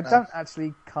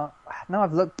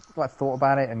thought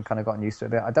about it and kind of gotten used to it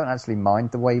a bit. I don't actually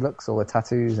mind the way he looks or the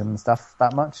tattoos and stuff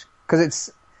that much.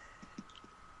 Because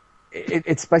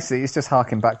it's basically, it's just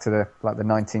harking back to the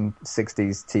 1960s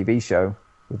TV show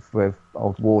with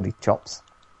old Wardy chops.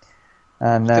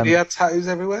 And did he have tattoos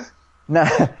everywhere?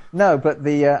 No, but I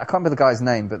can't remember the guy's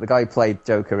name, but the guy who played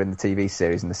Joker in the TV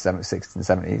series in the 60s and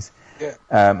 70s.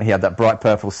 Yeah. He had that bright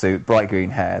purple suit, bright green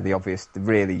hair, the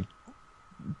really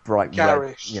bright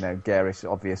garish, red, garish,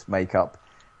 obvious makeup,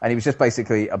 and he was just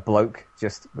basically a bloke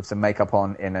just with some makeup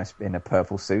on in a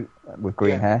purple suit with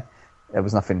green hair. There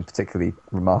was nothing particularly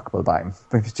remarkable about him.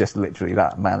 It was just literally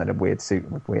that man in a weird suit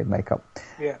with weird makeup.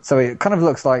 Yeah. So it kind of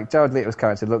looks like Jared Leto's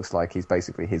character looks like he's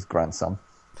basically his grandson.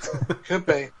 Could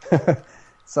be.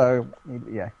 So,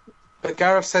 yeah. But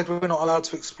Gareth said we're not allowed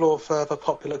to explore further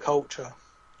popular culture.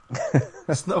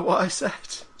 That's not what I said.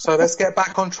 So let's get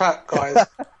back on track, guys.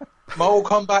 Mortal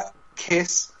Kombat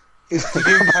Kiss is the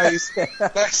UK's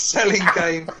best-selling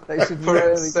game. They should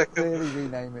really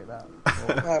rename it that.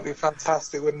 That'd be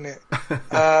fantastic, wouldn't it?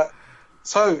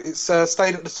 So it's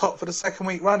stayed at the top for the second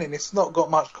week running. It's not got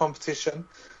much competition,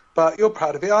 but you're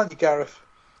proud of it, aren't you, Gareth?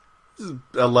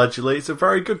 Allegedly, it's a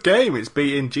very good game. It's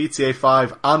beating GTA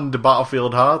 5 and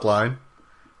Battlefield Hardline.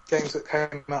 Games that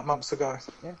came out months ago.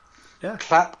 Yeah.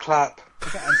 Clap, clap.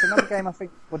 Okay, and it's another game I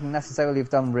think wouldn't necessarily have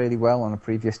done really well on a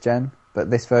previous gen, but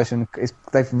this version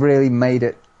they've really made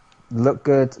it look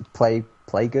good, play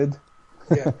good.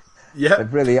 Yeah. Yeah.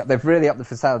 They've really upped the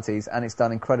facilities, and it's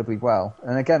done incredibly well.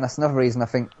 And again, that's another reason I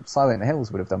think Silent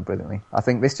Hills would have done brilliantly. I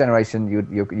think this generation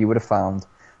you would have found,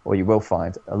 or you will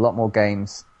find, a lot more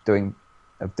games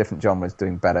of different genres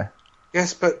doing better.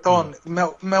 Yes, but Don,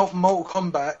 Mortal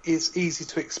Kombat is easy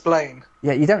to explain.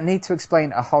 Yeah, you don't need to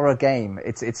explain a horror game.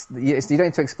 You don't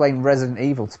need to explain Resident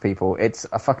Evil to people. It's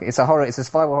a horror. It's a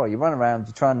survival horror. You run around,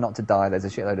 you try not to die. There's a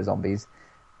shitload of zombies.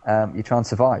 You try and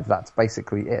survive. That's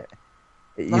basically it.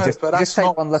 But that's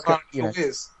not what Silent Hill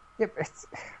is. Yeah,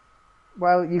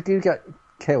 well, you do get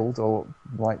killed or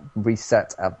like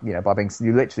reset. By being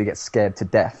you literally get scared to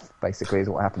death. Basically, is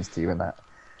what happens to you in that.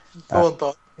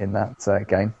 In that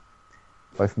game.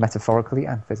 Both metaphorically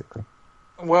and physically.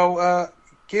 Well,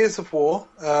 Gears of War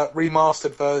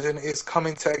remastered version is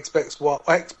coming to Xbox One.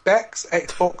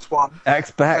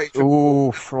 Xbox.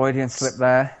 Ooh, Freudian slip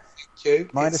there. Thank you.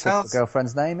 Mind if it's the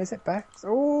girlfriend's name? Is it Bex?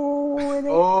 Oh, it is.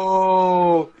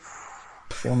 Oh.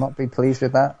 She'll not be pleased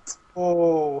with that.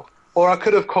 Oh. Or I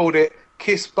could have called it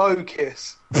Kiss Bo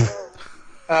Kiss.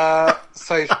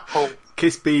 Says Paul.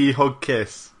 Kiss B Hug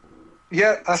Kiss.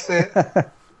 Yeah, that's it.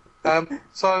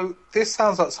 So this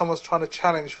sounds like someone's trying to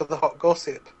challenge for the hot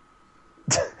gossip.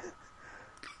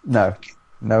 No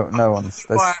one's.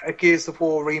 Try a Gears of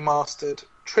War remastered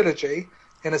trilogy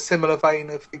in a similar vein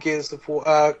of the Gears of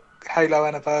War Halo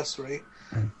Anniversary,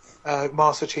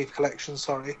 Master Chief Collection.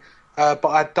 Sorry, but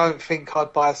I don't think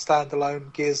I'd buy a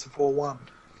standalone Gears of War 1.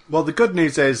 Well, the good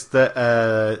news is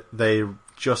that they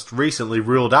just recently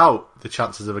ruled out the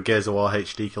chances of a Gears of War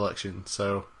HD collection.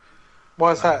 So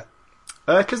why is that?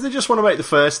 Because they just want to make the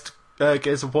first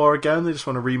Gears of War again. They just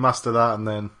want to remaster that and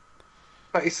then.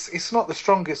 But it's not the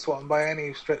strongest one by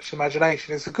any stretch of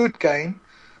imagination. It's a good game,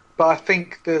 but I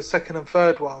think the second and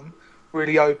third one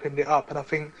really opened it up, and I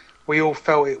think we all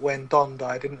felt it when Don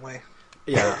died, didn't we?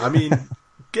 Yeah, I mean,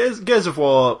 Gears of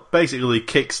War basically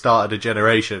kick-started a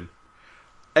generation.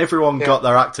 Everyone got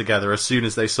their act together as soon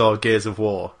as they saw Gears of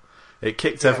War. It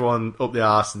kicked everyone up the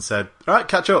arse and said, "Alright,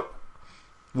 catch up.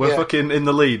 We're fucking in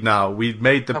the lead now. We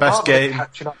made the best game."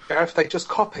 Catching up, Gareth, they just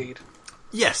copied.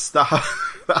 Yes, that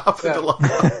happened a lot.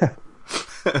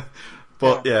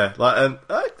 But and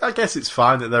I guess it's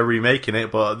fine that they're remaking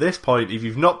it. But at this point, if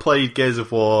you've not played Gears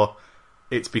of War,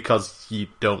 it's because you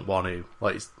don't want to.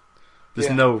 There's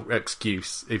no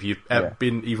excuse if you've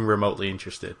been even remotely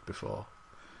interested before.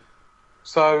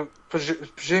 So,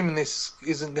 presuming this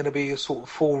isn't going to be a sort of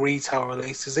full retail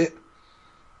release, is it?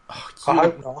 I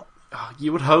hope not.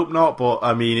 You would hope not, but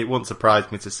I mean, it wouldn't surprise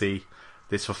me to see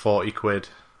this for £40.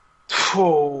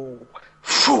 Fools,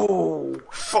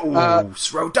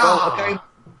 Srodar!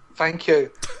 Thank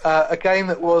you. A game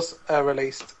that was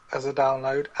released as a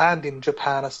download and in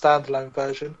Japan a standalone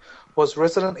version was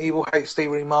Resident Evil HD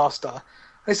Remaster. And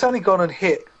it's only gone and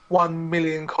hit 1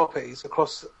 million copies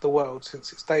across the world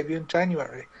since its debut in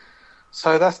January.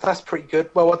 So that's pretty good.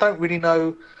 Well, I don't really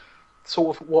know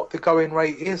sort of what the going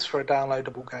rate is for a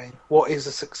downloadable game. What is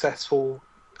a successful...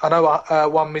 I know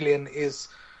 1 million is...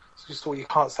 Just you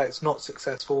can't say it's not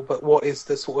successful, but what is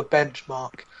the sort of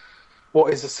benchmark?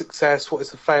 What is a success? What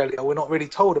is a failure? We're not really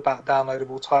told about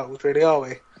downloadable titles, really, are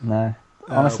we? No.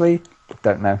 Honestly,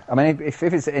 don't know. I mean, if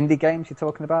it's indie games you're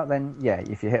talking about, then yeah,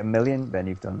 if you hit 1 million, then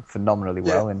you've done phenomenally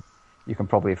well, and you can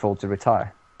probably afford to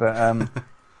retire. But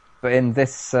but in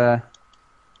this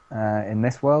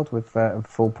world with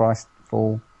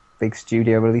full big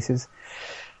studio releases,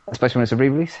 especially when it's a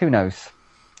re-release, who knows?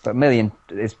 But 1 million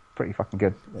is pretty fucking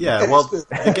good. Yeah, well,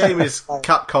 the game is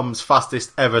Capcom's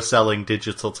fastest ever selling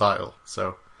digital title.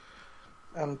 So,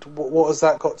 and what has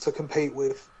that got to compete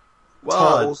with?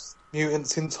 Turtles,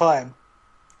 Mutants in Time.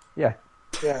 Yeah.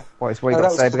 What have you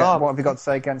got to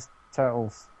say against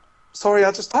Turtles? Sorry,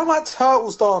 I just don't like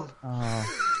Turtles, Don.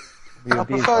 Oh, you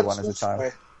abused that one as a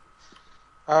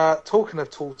child. Talking of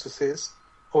tortoises,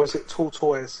 or is it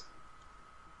tortoise?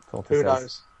 Who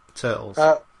knows? Turtles.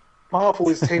 Marvel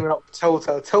is teaming up with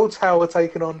Telltale. Telltale are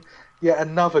taking on yet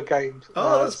another game.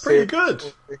 Oh, that's pretty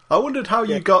good. I wondered how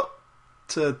you got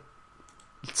to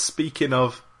speaking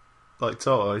of like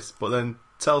tortoise, but then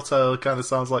Telltale kind of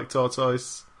sounds like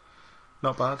tortoise.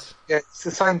 Not bad. Yeah, it's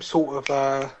the same sort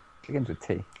of... It begins with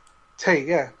T. T,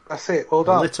 yeah, that's it. Well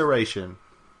done. Alliteration.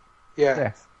 Yeah.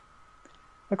 Yes.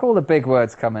 Look, all the big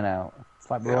words coming out.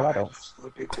 It's like we're all adults.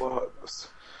 The big words.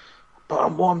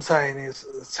 But what I'm saying is,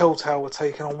 Telltale were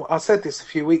taking on... I said this a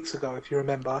few weeks ago, if you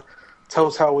remember.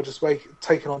 Telltale were just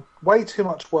taking on way too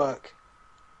much work.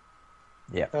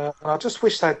 Yeah. And I just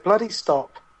wish they'd bloody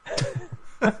stop.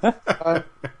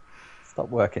 Stop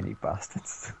working, you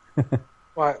bastards.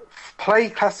 Right, play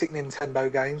classic Nintendo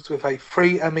games with a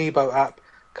free Amiibo app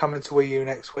coming to Wii U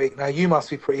next week. Now, you must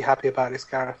be pretty happy about this,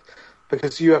 Gareth,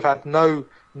 because you have had no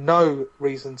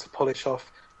reason to polish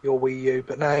off your Wii U,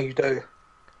 but now you do.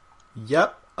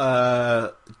 Yep.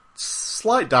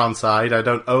 Slight downside, I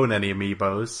don't own any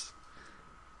Amiibos,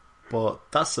 but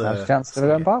that's a chance to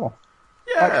go and buy one.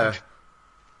 Yeah.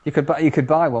 You could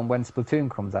buy one when Splatoon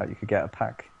comes out. You could get a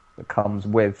pack that comes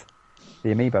with the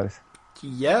Amiibos.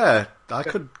 Yeah, I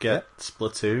could get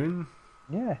Splatoon.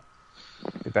 Yeah.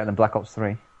 Be better than Black Ops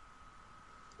 3.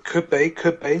 Could be.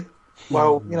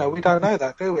 Well, we don't know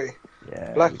that, do we?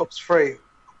 Yeah. Black Ops 3.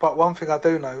 But one thing I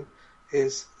do know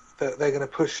is that they're going to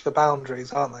push the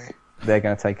boundaries, aren't they? They're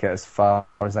going to take it as far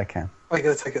as they can. They're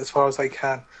going to take it as far as they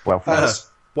can. Well,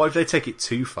 what if they take it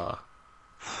too far?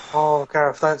 Oh,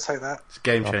 Gareth, don't say that. It's a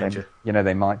game changer.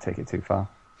 They might take it too far.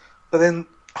 But then,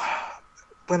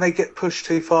 when they get pushed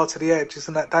too far to the edge,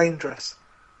 isn't that dangerous?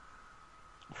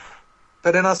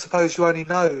 But then I suppose you only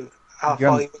know how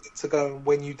far you want it to go and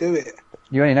when you do it.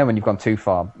 You only know when you've gone too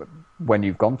far. When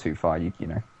you've gone too far, you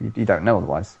don't know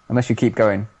otherwise. Unless you keep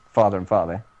going farther and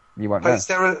farther, you won't know. Is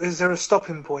there a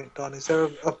stopping point, Don? Is there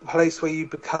a place where you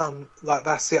become like,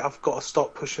 that's it, I've got to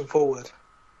stop pushing forward?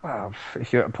 Well,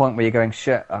 if you're at a point where you're going,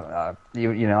 shit, I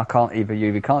can't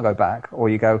you can't go back, or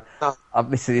you go, no.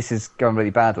 This is going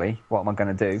really badly. What am I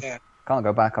going to do? Yeah. Can't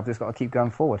go back. I've just got to keep going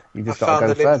forward. You've just got to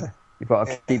go further. You've got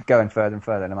to keep going further and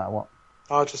further, no matter what.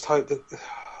 I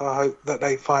hope that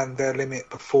they find their limit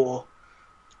before,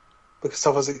 because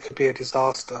otherwise it could be a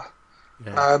disaster.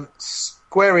 Yeah.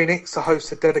 Square Enix to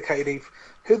host a dedicated E3.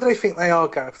 Who do they think they are,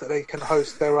 Gareth, that they can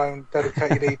host their own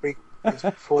dedicated E3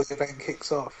 before the event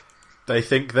kicks off? They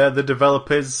think they're the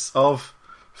developers of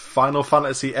Final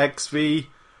Fantasy XV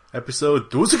episode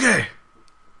Dozuke.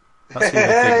 That's who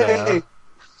they think they are.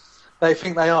 They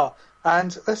think they are.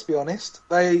 And let's be honest,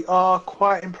 they are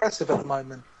quite impressive at the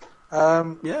moment. What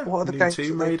are the new games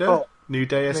Tomb that they've Raider, got? new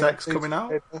Deus Ex coming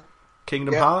out,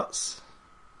 Kingdom Hearts.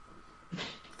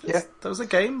 Those are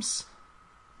games.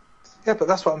 Yeah, but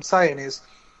that's what I'm saying is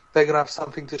they're going to have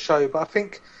something to show. But I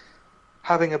think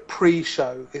having a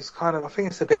pre-show is I think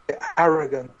it's a bit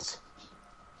arrogant.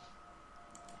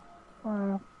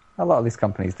 Well, a lot of these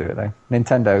companies do it though.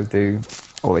 Nintendo do,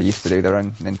 or they used to do their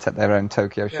own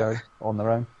Tokyo show on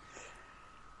their own.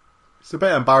 It's a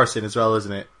bit embarrassing as well,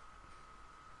 isn't it?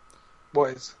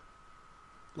 What is?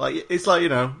 Like, it's like,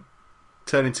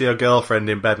 turning to your girlfriend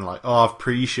in bed and like, oh, I've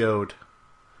pre-showed.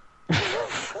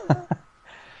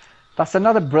 That's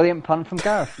another brilliant pun from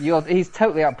Gareth. He's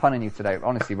totally out punning you today.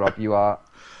 Honestly, Rob, you are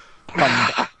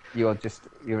punned. He's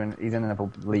in another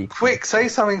league. Quick, say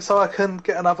something so I can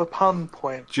get another pun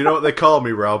point. Do you know what they call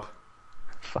me, Rob?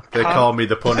 They call me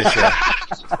the Punisher.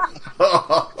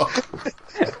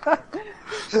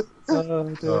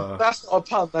 That's not a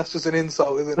pun, that's just an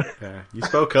insult, isn't it? Yeah, you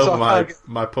spoke over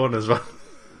my pun as well.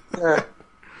 Yeah.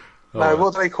 No,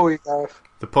 what do they call you, Gareth?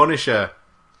 The Punisher.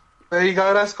 There you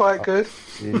go, that's quite good.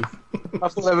 Yeah. I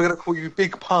thought they were going to call you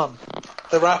Big Pun,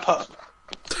 the rapper.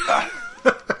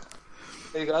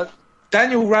 There you go.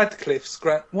 Daniel Radcliffe's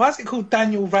Why is it called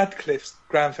Daniel Radcliffe's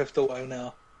Grand Theft Auto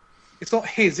now? It's not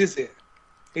his, is it?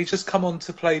 He's just come on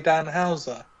to play Dan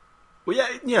Houser. Well,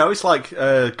 yeah, it's like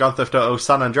Grand Theft Auto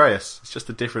San Andreas. It's just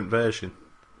a different version.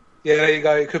 Yeah, there you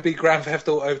go. It could be Grand Theft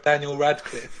Auto Daniel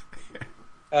Radcliffe.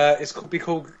 It's be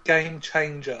called Game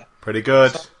Changer. Pretty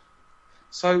good.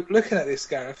 So looking at this,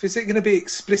 Gareth, is it going to be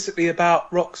explicitly about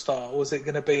Rockstar, or is it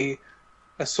going to be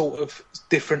a sort of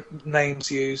different names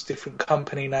used, different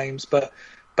company names, but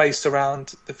based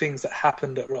around the things that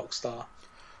happened at Rockstar?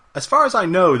 As far as I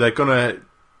know, they're going to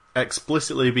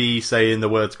explicitly be saying the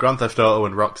words Grand Theft Auto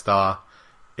and Rockstar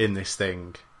in this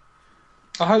thing.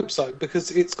 I hope so,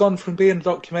 because it's gone from being a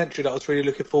documentary that I was really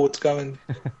looking forward to going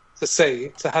to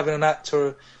see, to having an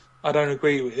actor I don't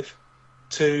agree with,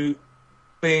 to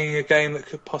being a game that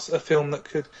could a film that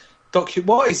could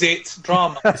what is it?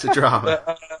 Drama. It's a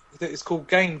drama. It's called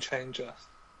Game Changer.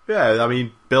 Yeah, I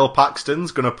mean, Bill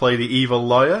Paxton's going to play the evil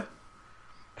lawyer.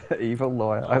 The evil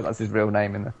lawyer. I hope that's his real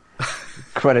name in the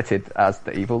credited as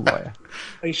the evil lawyer.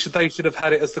 They should have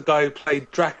had it as the guy who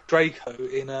played Draco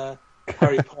in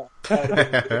Harry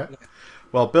Potter.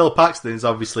 Well, Bill Paxton is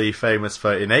obviously famous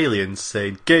for in Aliens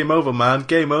saying "Game over, man,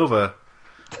 game over."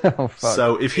 Oh, fuck.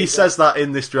 So if he says that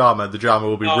in this drama, the drama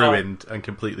will be ruined and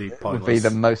completely pointless. It would be the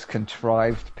most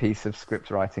contrived piece of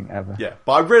script writing ever. Yeah,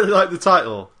 but I really like the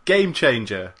title, Game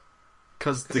Changer,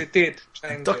 because it did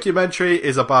change documentary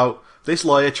is about this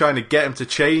lawyer trying to get him to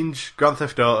change Grand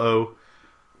Theft Auto,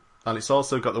 and it's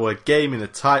also got the word game in the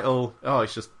title. Oh,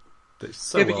 it's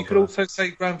so but you could also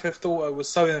say Grand Theft Auto was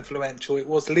so influential, it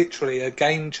was literally a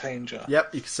game changer.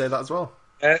 Yep, you could say that as well.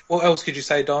 What else could you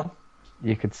say, Don?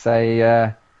 You could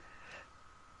say...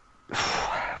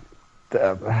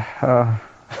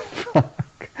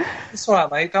 It's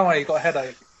alright, mate. Don't worry, you got a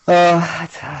headache.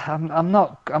 I'm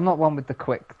not one with the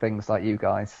quick things like you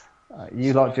guys.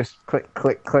 You lot just click,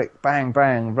 click, click, bang,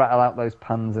 bang, rattle out those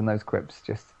puns and those quips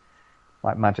just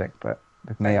like magic. But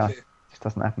with me, it just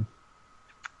doesn't happen.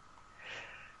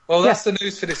 Well, that's the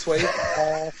news for this week.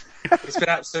 It's been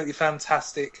absolutely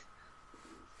fantastic.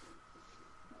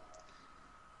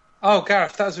 Oh,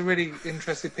 Gareth, that was a really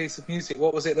interesting piece of music.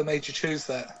 What was it that made you choose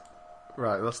that?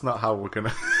 Right, that's not how we're going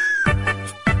to...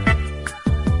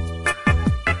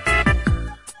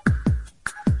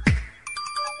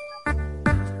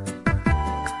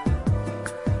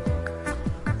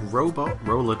 Robot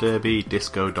Roller Derby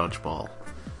Disco Dodgeball.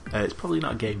 It's probably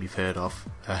not a game you've heard of.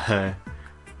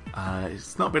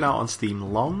 It's not been out on Steam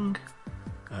long,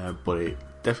 but it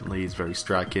definitely is very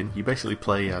striking. You basically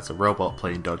play as a robot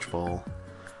playing dodgeball,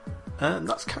 and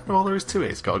that's kind of all there is to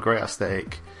it. It's got a great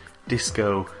aesthetic.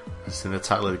 Disco, as in the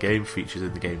title of the game, features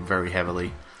in the game very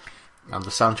heavily, and the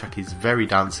soundtrack is very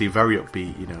dancey, very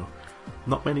upbeat. You know,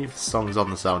 not many of the songs on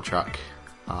the soundtrack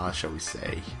are, shall we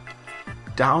say,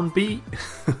 downbeat.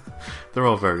 They're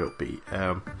all very upbeat.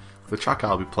 The track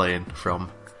I'll be playing from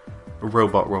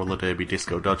Robot Roller Derby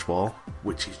Disco Dodgeball,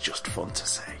 which is just fun to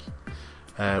say,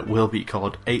 will be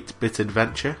called 8-Bit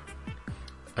Adventure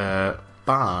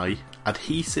by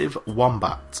Adhesive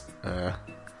Wombat.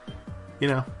 You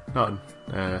know, not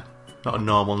a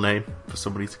normal name for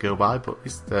somebody to go by, but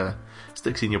it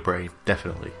sticks in your brain,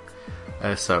 definitely.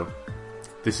 So,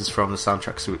 this is from the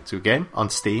soundtrack to a game on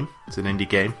Steam. It's an indie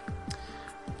game.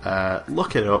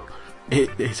 Look it up.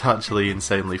 It's actually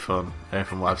insanely fun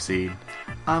from what I've seen,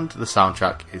 and the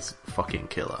soundtrack is fucking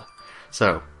killer.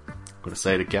 So, I'm going to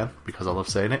say it again because I love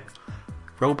saying it.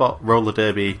 Robot Roller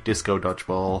Derby Disco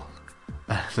Dodgeball.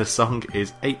 The song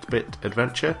is 8-Bit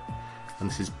Adventure, and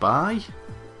this is by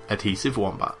Adhesive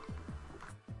Wombat.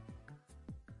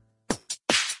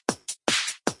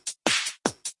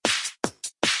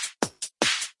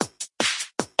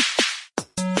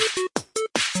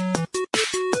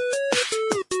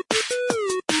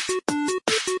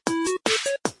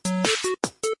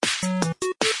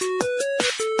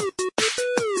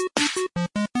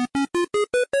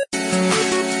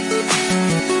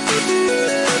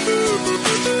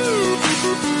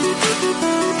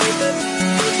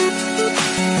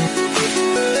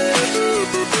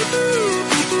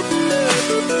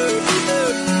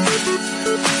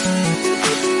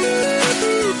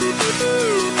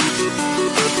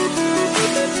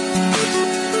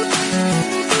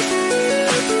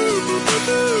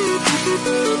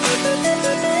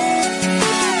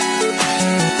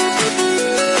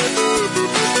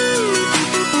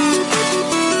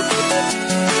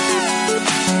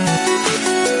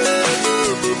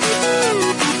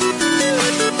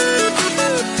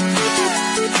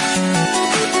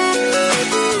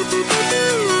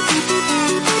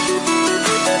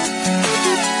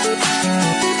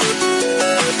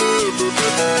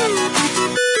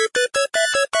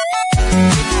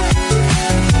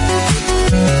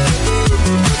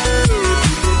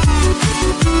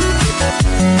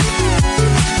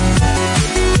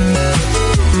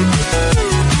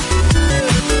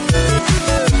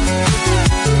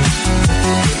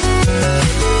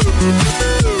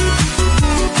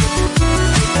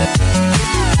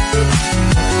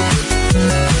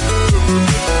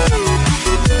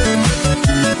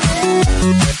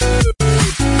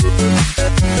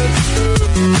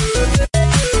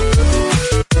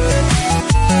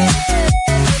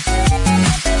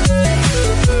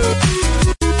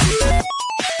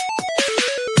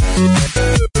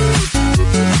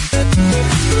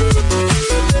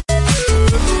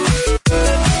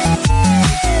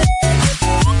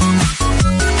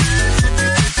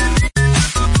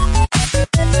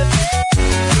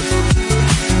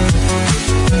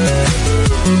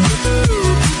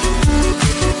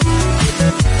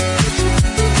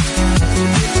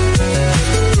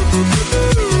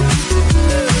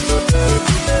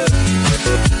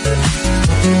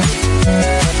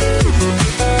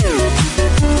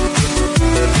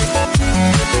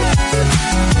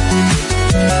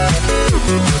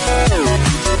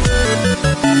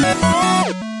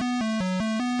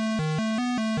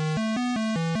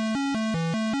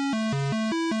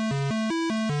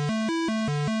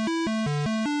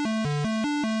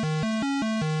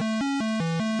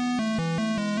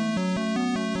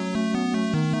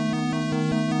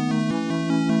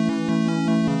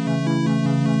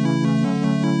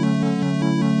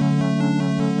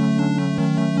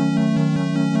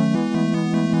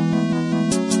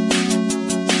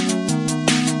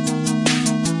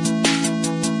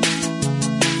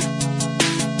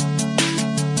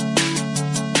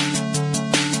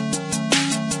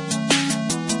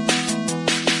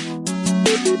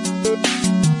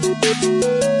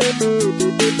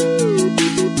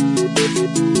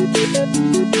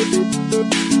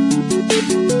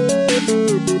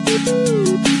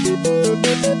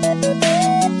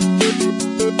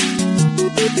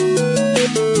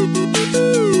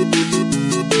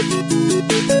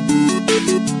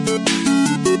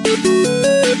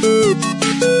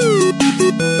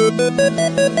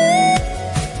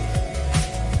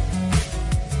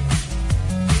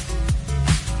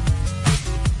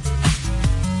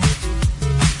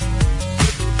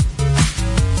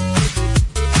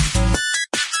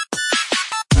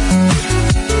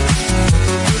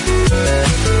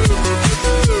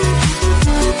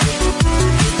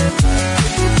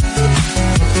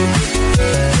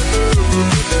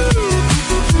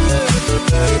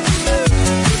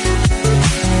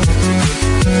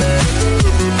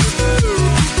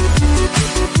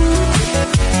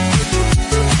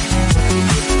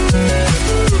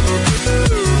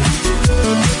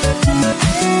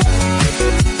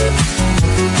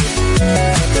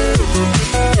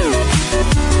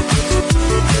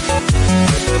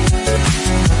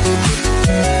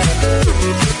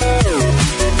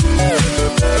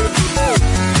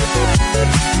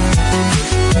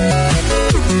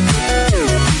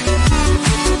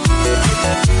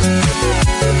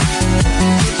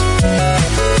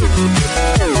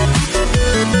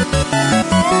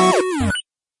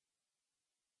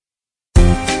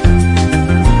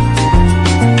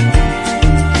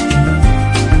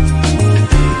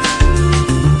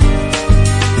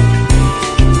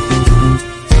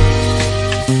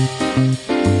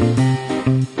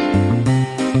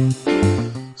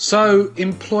 So,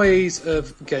 employees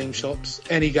of game shops,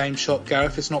 any game shop,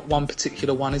 Gareth, it's not one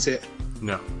particular one, is it?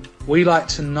 No. We like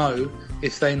to know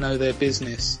if they know their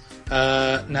business.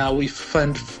 Now, we've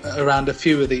phoned around a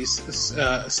few of these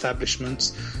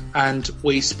establishments, and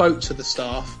we spoke to the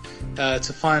staff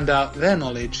to find out their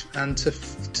knowledge and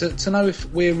to know if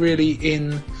we're really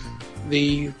in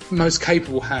the most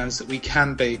capable hands that we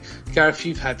can be. Gareth,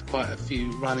 you've had quite a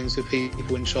few run-ins with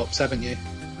people in shops, haven't you?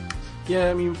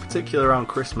 Yeah, I mean, particularly around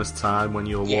Christmas time when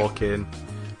you'll walk in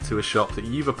to a shop that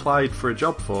you've applied for a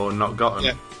job for and not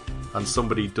gotten, and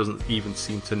somebody doesn't even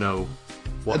seem to know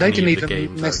what they didn't the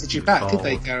even message you back, did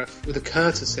they, Gareth, with a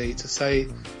courtesy to say,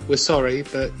 we're sorry,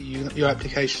 but your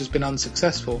application has been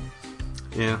unsuccessful.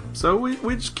 Yeah, so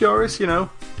we're just curious,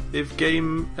 if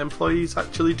game employees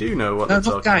actually do know what they're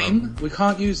talking about. No, not game. We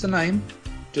can't use the name.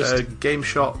 Just game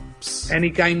shops. Any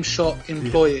game shop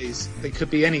employees. They could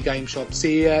be any game shop.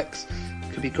 CEX,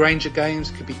 it could be Granger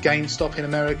Games, it could be GameStop in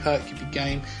America, it could be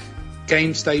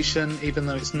Game Station, even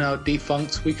though it's now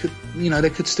defunct. We could, there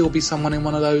could still be someone in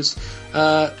one of those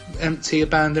empty,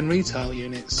 abandoned retail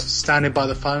units standing by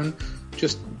the phone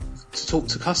just to talk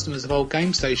to customers of old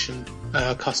Game Station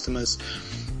customers.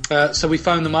 So we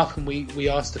phoned them up and we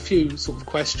asked a few sort of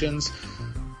questions,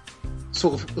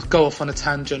 sort of go off on a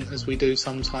tangent as we do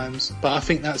sometimes, but I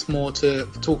think that's more to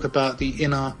talk about the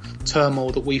inner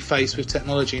turmoil that we face with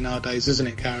technology nowadays, isn't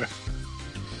it, Gareth?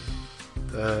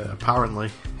 Apparently,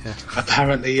 yeah.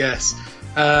 Apparently, yes.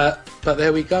 But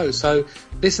there we go. So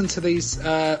listen to these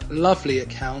lovely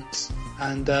accounts,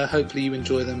 and hopefully you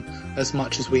enjoy them as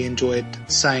much as we enjoyed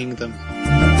saying them.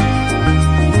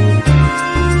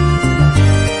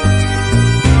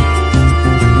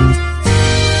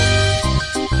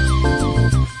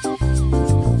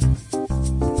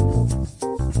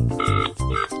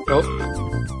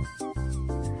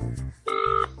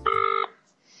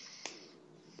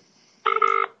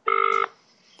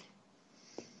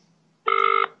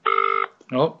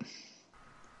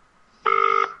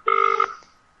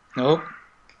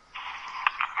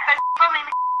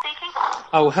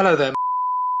 Oh, hello there.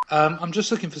 I'm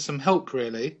just looking for some help,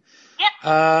 really.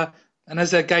 Yeah. And as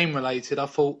they're game related, I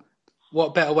thought,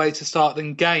 what better way to start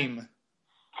than game?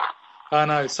 I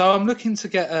know. So I'm looking to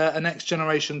get a next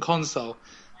generation console.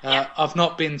 I've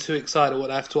not been too excited what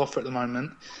they have to offer at the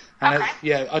moment. And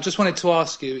I just wanted to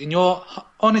ask you, in your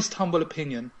honest, humble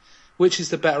opinion, which is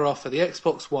the better offer, the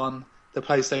Xbox One, the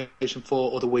PlayStation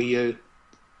 4, or the Wii U?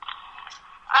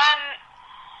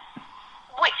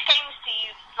 Which games do you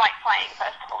like playing,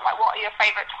 first of all? Like, what are your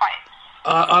favourite types?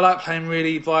 I like playing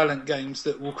really violent games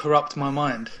that will corrupt my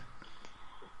mind.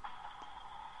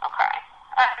 Okay.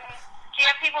 Do you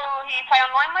have people who you play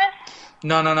online with?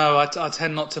 No. I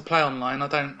tend not to play online. I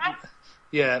don't... No?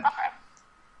 Yeah. Okay.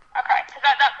 Because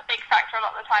that's a big factor a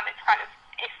lot of the time. It's kind of,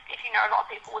 if you know a lot of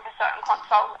people with a certain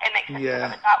console, it makes sense to go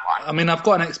with that one. I mean, I've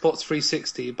got an Xbox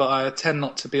 360, but I tend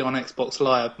not to be on Xbox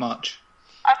Live much.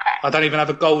 Okay. I don't even have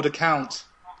a gold account.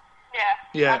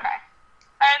 Yeah. Okay.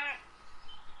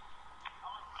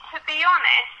 To be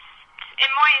honest, in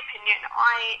my opinion,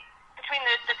 between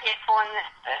the PS4 and the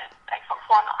Xbox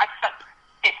One, I prefer the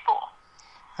PS4.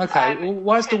 Okay. Well,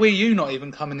 why is the Wii U not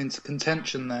even coming into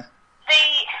contention there?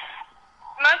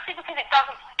 Mostly because it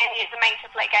doesn't play any of the main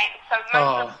AAA games. So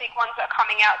most of the big ones that are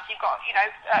coming out, so you've got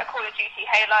Call of Duty,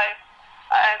 Halo,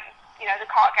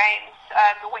 the car games,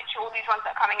 The Witcher, all these ones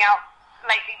that are coming out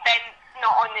lately. They're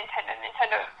not on Nintendo.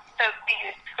 The Wii U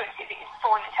exclusive is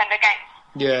for Nintendo games.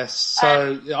 Yes,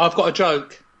 so I've got a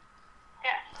joke.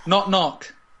 Yeah.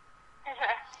 Knock. Is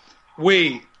it?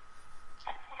 We.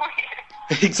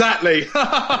 Exactly. Very good.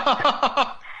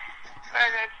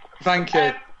 Thank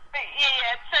you. So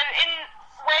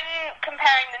when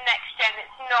comparing the next gen,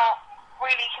 it's not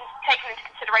really taken into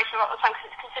consideration a lot of the time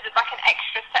because it's considered like an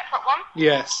extra separate one.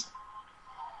 Yes.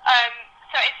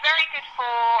 So it's very good for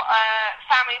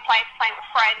family players playing with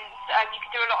friends. You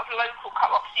can do a lot of local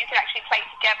co-ops, so you can actually play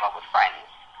together with friends.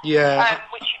 Yeah.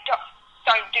 Which you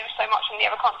don't do so much on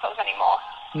the other consoles anymore.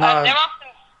 No. There are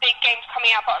some big games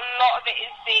coming out, but a lot of it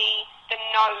is the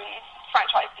known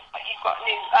franchises. Like you've got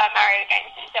new Mario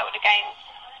games, new Zelda games.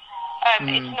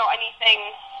 It's not anything...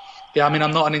 Yeah, I mean,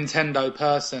 I'm not a Nintendo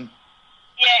person.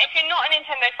 Yeah, if you're not a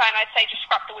Nintendo fan, I'd say just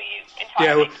scrap the Wii U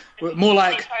entirely. Yeah,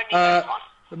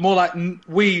 more like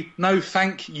we no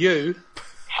thank you.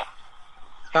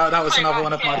 That was another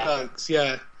one of my jokes.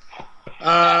 Yeah.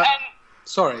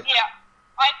 Sorry. Yeah,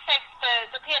 I'd say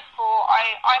the PS4.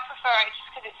 I prefer it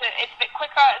just because it's a bit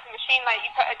quicker as a machine. Like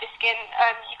you put a disc in,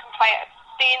 you can play it.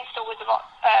 The install was a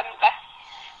lot less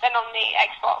than on the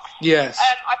Xbox. Yes.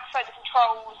 I prefer the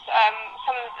controls.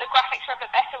 Some of the graphics are a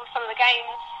bit better with some of the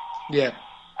games. Yeah.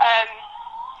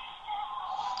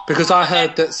 Because I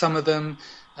heard that some of them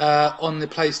on the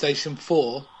PlayStation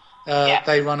 4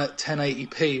 they run at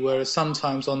 1080p, whereas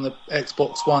sometimes on the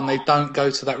Xbox One they don't go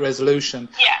to that resolution.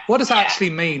 Yeah. What does that actually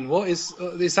mean? What is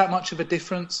that much of a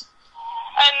difference?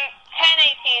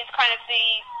 1080 is kind of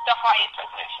the highest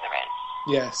resolution there is.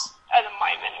 Yes. At the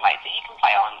moment, like that you can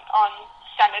play on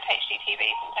standard HD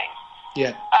TVs and things.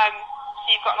 Yeah. So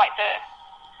you've got like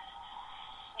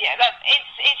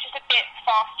it's just a bit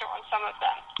faster on some of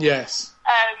them. Yes.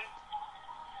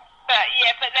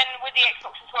 But then with the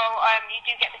Xbox as well, you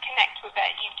do get the Kinect with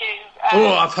it. You do.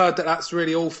 I've heard that's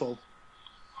really awful.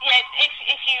 Yeah,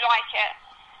 if you like it,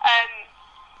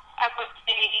 and with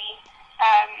the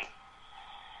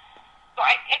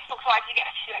Xbox Live, you get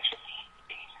a few extra things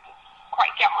that you can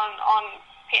quite get on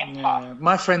PS5. Yeah.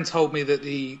 My friend told me that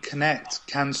the Kinect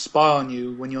can spy on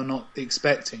you when you're not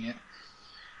expecting it.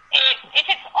 If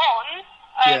it's on,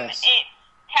 yes. It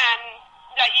can.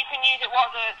 Like, you can use it while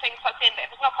the thing's plugged in, but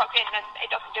if it's not plugged in, then it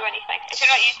doesn't do anything. If you're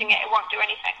not using it, it won't do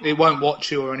anything. It won't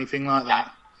watch you or anything like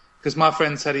that. Because my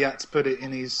friend said he had to put it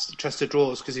in his chest of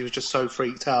drawers because he was just so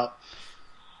freaked out.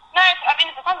 No, I mean,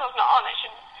 if the console's not on, it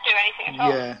shouldn't do anything at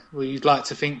all. Yeah, well, you'd like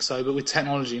to think so, but with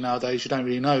technology nowadays, you don't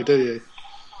really know, do you?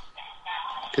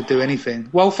 Could do anything.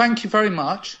 Well, thank you very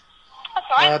much. That's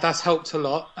all right. That's helped a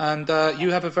lot, and you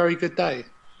have a very good day.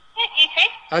 Yeah, you too.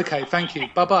 Okay, thank you.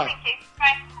 Bye-bye. Thank you.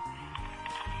 Bye.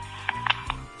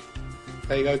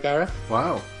 There you go, Gareth.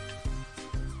 Wow.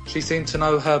 She seemed to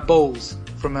know her balls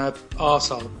from her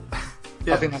arsehole.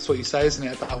 Yeah. I think that's what you say, isn't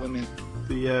it, about women?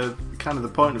 The kind of the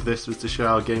point of this was to show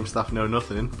our game staff know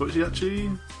nothing, but she's actually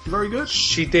very good.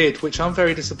 She did, which I'm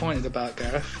very disappointed about,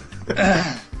 Gareth.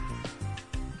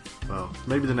 Well,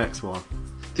 maybe the next one.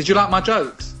 Did you like my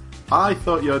jokes? I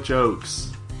thought your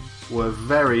jokes were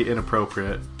very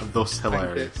inappropriate and thus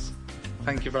hilarious.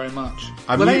 Thank you very much.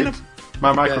 I muted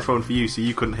my microphone for you so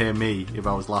you couldn't hear me if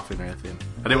I was laughing or anything.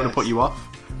 I didn't want to put you off.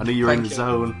 I knew you were in the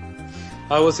zone.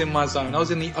 I was in my zone. I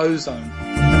was in the ozone.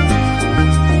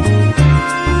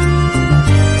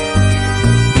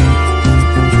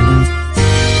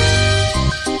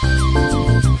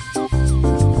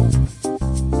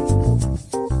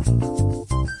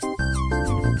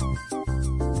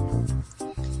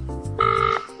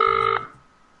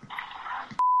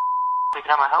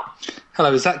 Can I help?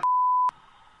 Hello, is that...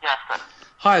 Yes, sir.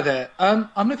 Hi there.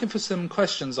 I'm looking for some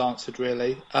questions answered,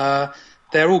 really.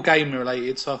 They're all game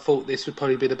related, so I thought this would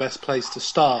probably be the best place to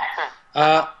start.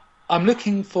 I'm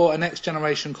looking for a next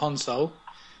generation console.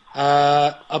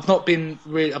 I've not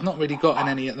really gotten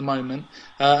any at the moment,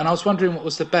 and I was wondering what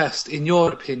was the best, in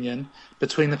your opinion,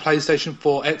 between the PlayStation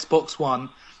 4, Xbox One,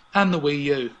 and the Wii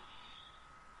U. To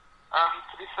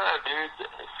be fair, dude,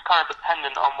 it's kind of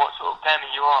dependent on what sort of gamer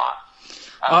you are.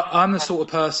 I'm the sort of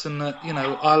person that,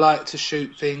 I like to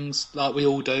shoot things like we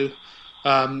all do.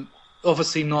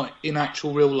 Obviously not in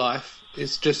actual real life.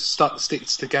 It's just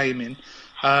sticks to gaming.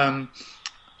 I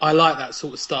like that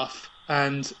sort of stuff,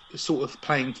 and sort of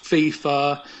playing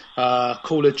FIFA,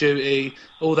 Call of Duty,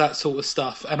 all that sort of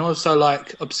stuff. And also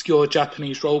like obscure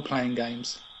Japanese role-playing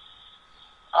games.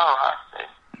 Oh, I see.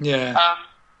 Yeah.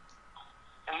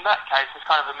 In that case, it's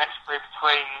kind of a mix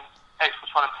between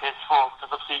Xbox One and PS4, because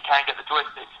obviously you can get the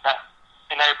joysticks that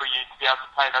enable you to be able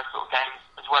to play those sort of games,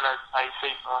 as well as play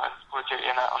FIFA and Call of Duty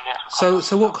on the actual console.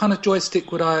 So what kind of joystick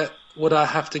would I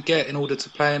have to get in order to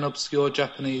play an obscure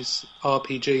Japanese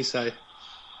RPG, say?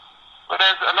 Well,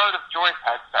 there's a load of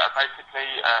joypads that are basically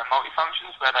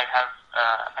multifunctions, where they have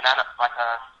like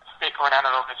a stick or an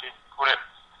analog, as you call it,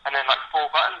 and then like 4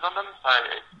 buttons on them. So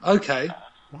okay.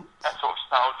 That sort of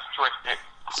style joystick.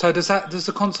 So does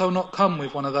the console not come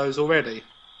with one of those already?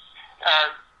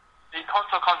 The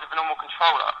console comes with a normal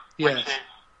controller, which is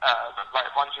like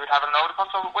ones you would have on an older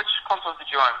console. Which consoles did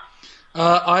you own?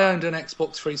 I owned an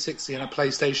Xbox 360 and a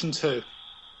PlayStation 2. Oh,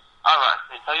 right.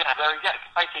 So yeah, they get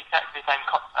basically exactly the same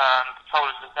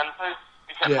controllers as them two,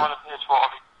 except for on the PS4,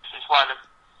 obviously it's wireless,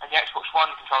 and the Xbox One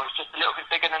controller is just a little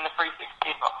bit bigger than the 360,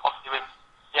 but obviously with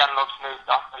the analog smooth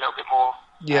stuff, a little bit more.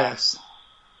 Yes.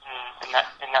 In that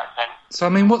sense. So I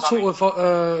mean, what sort of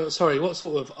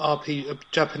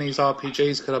Japanese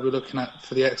RPGs could I be looking at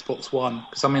for the Xbox One?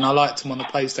 Because I mean, I liked them on the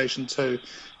PlayStation 2,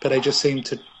 but they just seem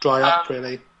to dry up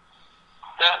really.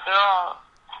 There are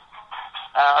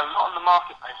a lot on the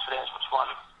marketplace for the Xbox One.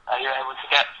 You're able to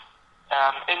get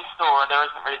in store. There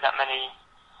isn't really that many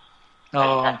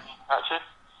purchase.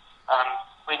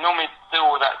 We normally do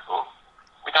all that sort of.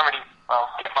 We don't really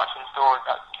get much in store with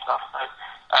that stuff. So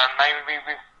maybe we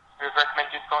would recommend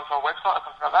you to go onto our website or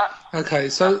something like that. Okay,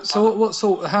 so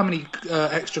how many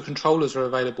extra controllers are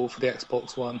available for the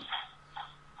Xbox One?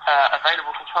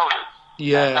 available controllers.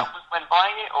 Yeah. That was when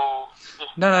buying it, or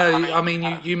just No, I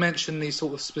mean, you mentioned these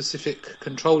sort of specific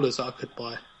controllers that I could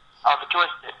buy. Oh, the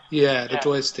joysticks. Yeah, the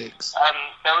joysticks.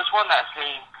 There was one that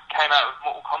actually came out with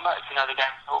Mortal Kombat, if you know the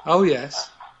game. Oh,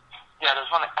 yes. Yeah,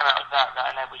 there's one that came out with that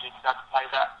enables you to be able to play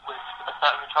that with a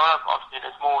certain controller, but obviously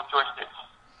there's more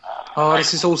joysticks.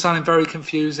 This is all sounding very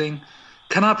confusing.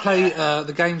 Can I play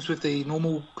the games with the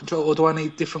normal control, or do I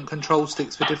need different control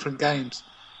sticks for different games?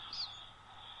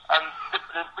 With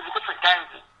the different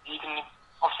games, you can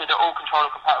obviously they're all controller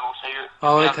compatible, so you.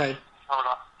 Okay.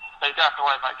 Controller, so you don't have to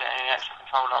worry about getting any extra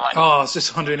controller. Like, I was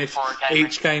just wondering if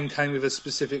each game came with a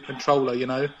specific controller, you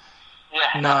know?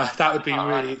 Yeah. No, that would be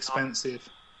really expensive.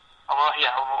 I won't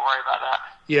worry about that.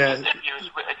 Yeah. If you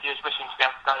was wishing to be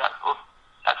able to go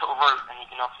that sort of route, then you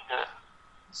can obviously do it.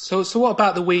 So what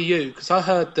about the Wii U? Because I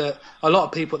heard that a lot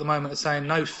of people at the moment are saying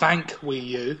no thank Wii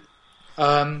U.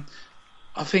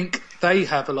 I think they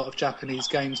have a lot of Japanese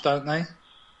games, don't they?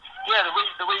 Yeah, the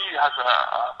Wii U has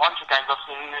a bunch of games,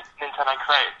 obviously Nintendo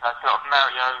created. There's a lot of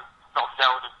Mario, a lot of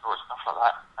Zelda, or stuff like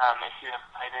that. If you ever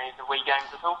played any of the Wii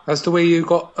games at all. Has the Wii U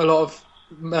got a lot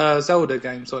of Zelda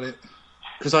games on it?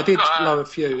 Because I did know a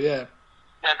few, yeah.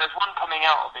 Yeah, there's one coming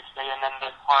out, obviously, and then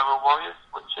there's Hyrule Warriors,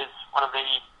 which is one of the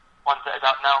ones that is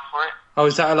out now for it. Oh,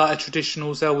 is that like a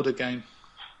traditional Zelda game?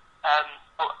 I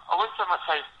wouldn't so much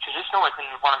say it's traditional, it's in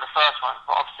one of the first ones,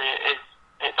 but obviously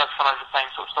it does follow the same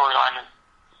sort of storyline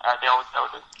as the old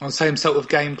Zeldas. Oh, same sort of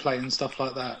gameplay and stuff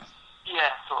like that? Yeah,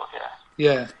 sort of, yeah.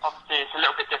 Yeah. Obviously it's a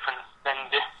little bit different than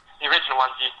the original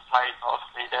ones you used to play, but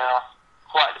obviously they are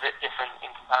quite a bit different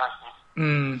in comparison.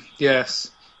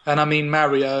 Yes. And I mean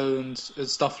Mario and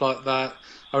stuff like that.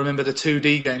 I remember the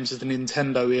 2D games of the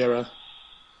Nintendo era.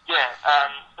 Yeah,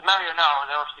 the Mario now,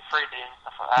 they're obviously 3D and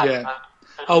stuff like that. Yeah.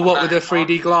 Oh, what with the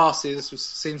 3D glasses? It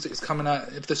seems like it's coming out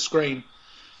of the screen.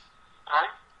 Sorry?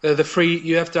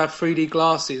 You have to have 3D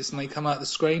glasses and they come out the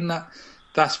screen.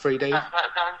 That's 3D. That's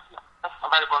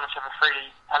available on a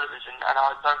 3D television, and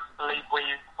I don't believe Wii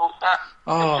U supports that.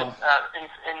 Oh.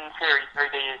 In theory,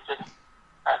 3D is just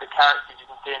the characters you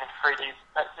can see in a 3D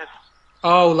perspective.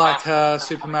 Oh, like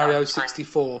Super Mario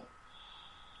 64,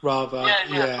 rather. Yeah.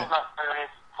 Sort of like Mario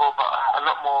 64, but a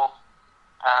lot more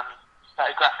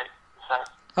better graphics. So.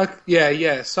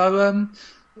 Yeah.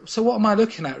 So what am I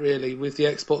looking at really with the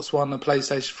Xbox One, the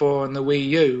PlayStation 4, and the Wii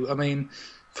U? I mean,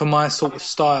 for my sort of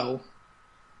style.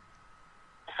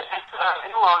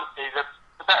 In all honesty, the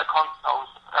better consoles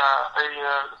are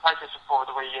the PlayStation 4 or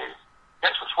the Wii U. The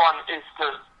Xbox One is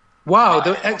good. Wow,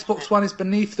 the Xbox One is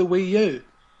beneath the Wii U.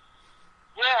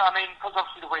 Yeah, I mean, because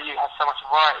obviously the Wii U has so much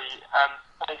variety,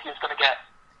 if you was going to get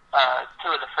 2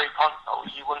 of the 3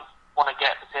 consoles, you wouldn't want to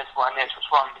get the PS4 and the Xbox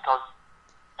One because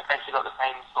they've basically got the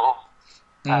same sort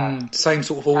of... same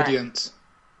sort of audience.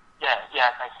 Yeah,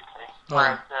 basically.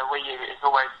 Whereas the Wii U is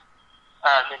always...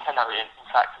 Nintendo, in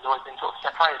fact, has always been sort of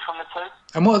separated from the 2.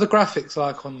 And what are the graphics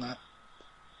like on that?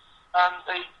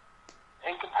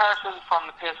 In comparison from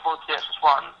the PS4 to the Xbox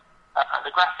One, the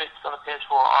graphics on the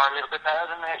PS4 are a little bit better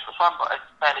than the Xbox One, but it's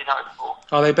fairly noticeable.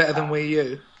 Are they better than Wii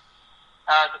U?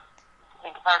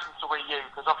 In comparison to Wii U,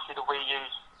 because obviously the Wii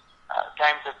U's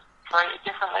games are created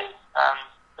differently,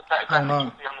 the better graphics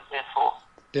would be on the PS4.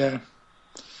 Yeah.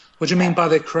 What do you mean by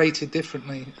they're created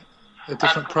differently? A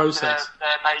different process?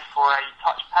 They're made for a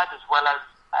touchpad as well as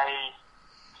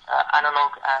a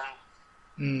analog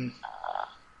and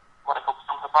what they call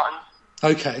bumper buttons.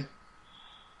 Okay.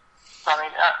 So, I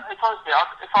mean, if I was you,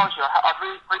 I'd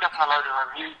read up on a load of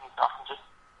reviews and stuff and just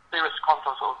see which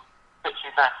console sort of fits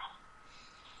you best.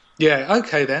 Yeah,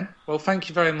 okay then. Well, thank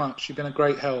you very much. You've been a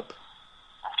great help.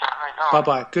 That's right, mate.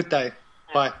 Bye-bye. Good day.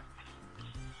 Yeah. Bye.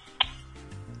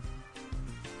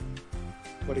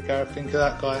 What did Gareth think of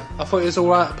that guy? I thought it was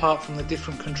alright apart from the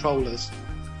different controllers.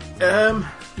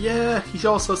 Yeah, he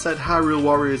also said Hyrule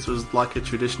Warriors was like a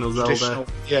traditional Zelda.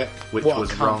 Yeah. Which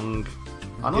was wrong.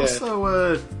 And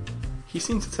also, he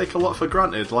seemed to take a lot for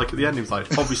granted. Like at the end, he was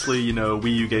like, obviously,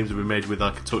 Wii U games have been made with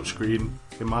like a touchscreen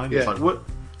in mind. Yeah. It's like, what?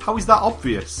 How is that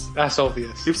obvious? That's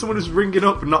obvious. If someone is ringing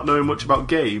up and not knowing much about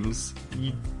games,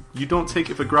 you don't take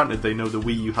it for granted they know the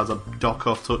Wii U has a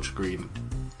dock-off touchscreen.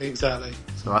 Exactly.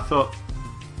 So I thought...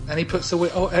 And he puts the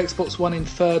Xbox One in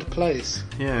 3rd place.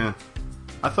 Yeah.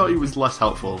 I thought he was less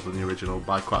helpful than the original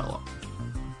by quite a lot.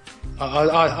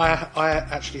 I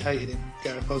actually hated him,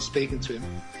 Gareth. I was speaking to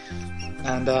him.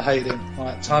 And I hated him.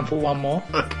 Alright, time for one more.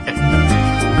 Okay.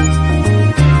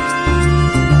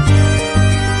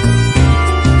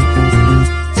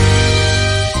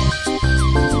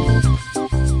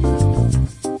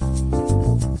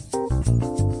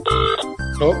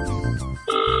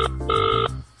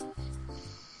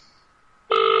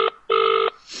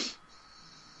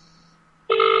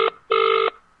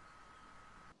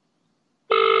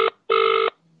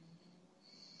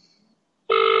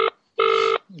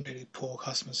 Poor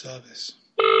customer service.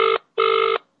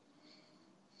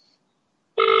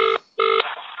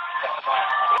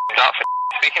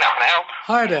 Speaking up, can I help?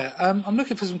 Hi there. I'm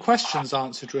looking for some questions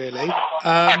answered, really.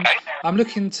 Okay. I'm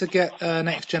looking to get a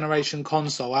next generation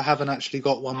console. I haven't actually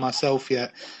got one myself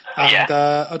yet. And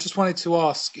I just wanted to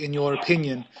ask, in your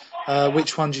opinion,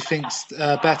 which one do you think's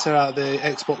better out of the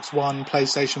Xbox One,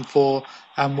 PlayStation 4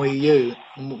 and Wii U,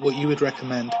 and what you would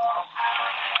recommend?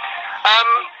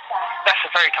 That's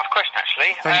a very tough question,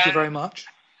 actually. Thank you very much.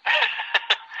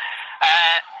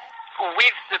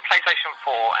 With the PlayStation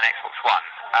 4 and Xbox One,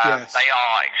 Yes. they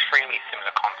are extremely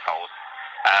similar consoles.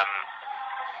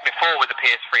 Before with the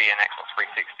PS3 and Xbox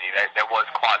 360, there was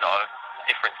quite a lot of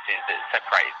differences that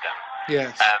separated them.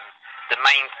 Yes. The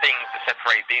main things that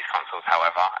separate these consoles,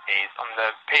 however, is on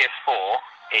the PS4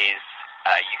 is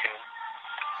you can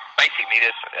basically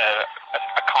there's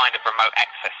a kind of remote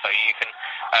access, so you can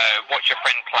watch your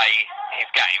friend play his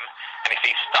game, and if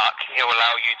he's stuck, he'll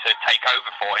allow you to take over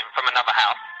for him from another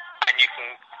house, and you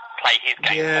can play his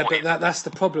game. Yeah, for but him. that's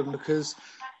the problem, because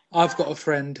I've got a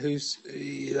friend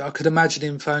I could imagine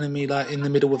him phoning me like in the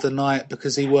middle of the night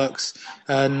because he works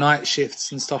night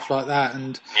shifts and stuff like that,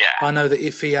 and I know that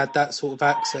if he had that sort of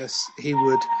access, he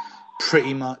would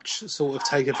pretty much sort of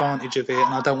take advantage of it,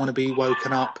 and I don't want to be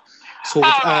woken up sort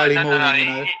of early morning, you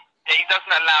know. He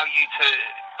doesn't allow you to,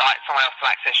 like, someone else to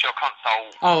access your console.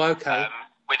 Oh, okay.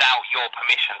 Without your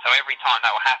permission. So every time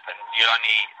that will happen, you'll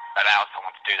only allow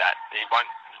someone to do that. He won't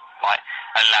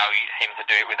allow him to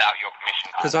do it without your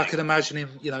permission. Because I could imagine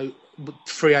him, 3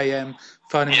 a.m.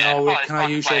 phoning me, can I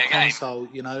use your console,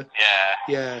 you know?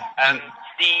 Yeah.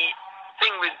 The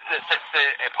thing that sets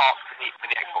it apart for the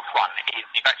Xbox One is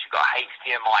you've actually got a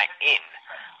HDMI in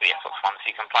the Xbox One, so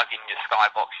you can plug in your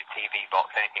Skybox, your TV box,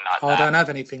 anything like that. I don't have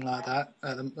anything like that.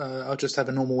 I'll just have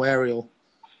a normal aerial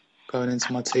going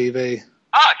into my TV.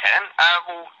 Oh, okay then.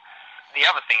 Well, the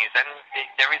other thing is then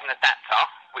there is an adapter,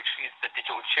 which is the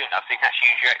digital tuner, so you can actually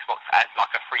use your Xbox as like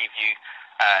a Freeview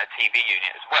TV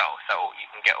unit as well. So you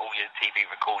can get all your TV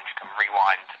recordings, you can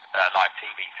rewind live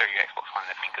TV through your Xbox One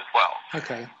and everything as well.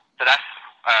 Okay. So that's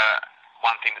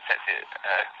one thing that sets it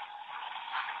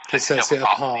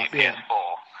apart. From the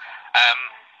PS4.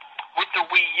 With the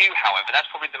Wii U, however, that's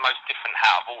probably the most different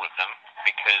out of all of them,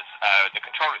 because the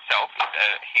controller itself is a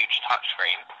huge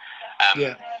touchscreen.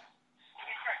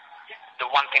 The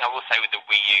one thing I will say with the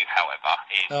Wii U, however,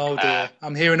 is... Oh dear,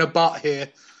 I'm hearing a butt here.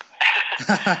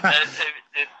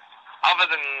 Other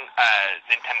than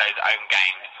Nintendo's own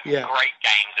games, great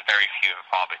games are very few and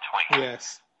far between.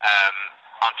 Yes.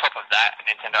 On top of that,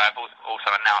 Nintendo have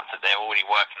also announced that they're already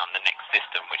working on the next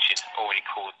system, which is already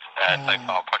called so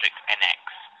far Project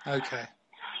NX. Okay.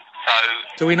 So,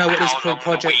 do we know what this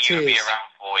project the Wii U is? Be around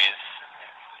for is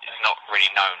not really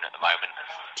known at the moment.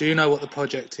 Do you know what the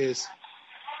project is?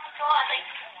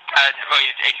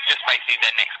 It's just basically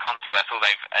their next console. That's all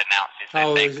they've announced is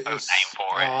their next name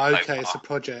for it. Oh, okay, it's a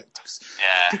project.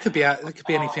 Yeah. It could be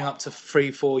anything up to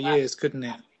 3-4 years, couldn't it?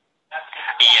 Yeah,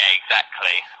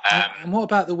 exactly. And what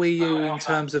about the Wii U in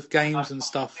terms of games and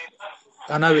stuff?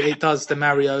 I know it does the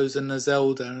Marios and the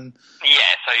Zelda. And...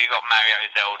 Yeah, so you've got Mario,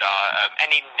 Zelda,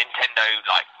 any Nintendo,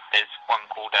 like, there's one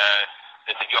called,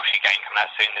 there's a Yoshi game coming out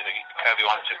soon, there's a Kirby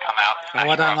one to come out. Oh,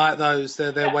 I don't like those.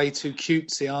 They're way too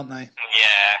cutesy, aren't they?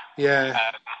 Yeah.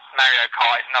 Mario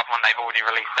Kart is another one they've already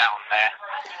released out on there.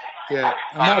 Yeah.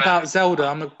 And what about Zelda?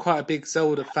 I'm quite a big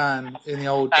Zelda fan in the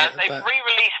old... They've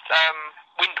re-released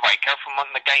Wind Waker from on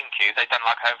the GameCube. They've done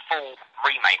like a full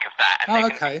remake of that, and they're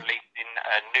going to be releasing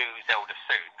a new Zelda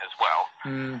soon as well.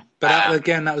 But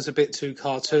again, that was a bit too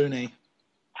cartoony.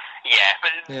 Yeah,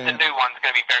 but the new one's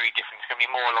going to be very different. It's going to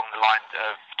be more along the lines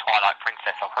of Twilight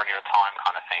Princess, Ocarina of Time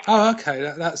kind of thing. Oh, okay.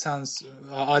 That sounds...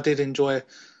 I did enjoy...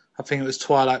 I think it was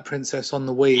Twilight Princess on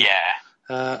the Wii. Yeah.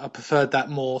 I preferred that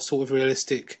more sort of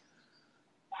realistic,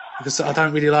 because I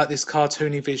don't really like these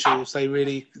cartoony visuals. I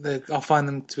find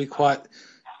them to be quite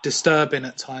disturbing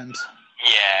at times.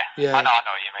 Yeah. I know what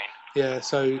you mean. Yeah,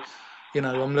 so,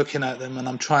 I'm looking at them and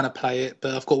I'm trying to play it,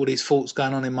 but I've got all these thoughts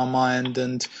going on in my mind,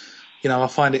 and, I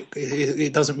find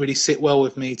it doesn't really sit well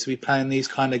with me to be playing these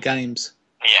kind of games.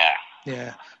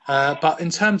 Yeah. But in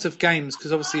terms of games,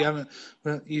 because obviously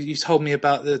you told me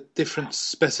about the different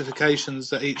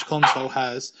specifications that each console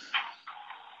has.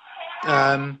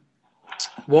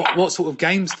 What sort of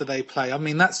games do they play? I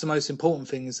mean, that's the most important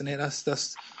thing, isn't it? That's.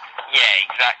 Yeah,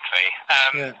 exactly.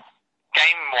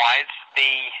 Game-wise,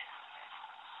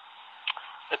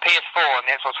 the PS4 and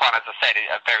the Xbox One, as I said,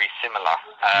 are very similar.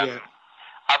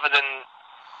 Other than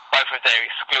both of their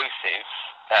exclusives,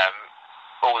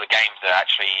 all the games are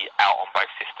actually out on both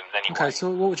systems anyway. Okay, so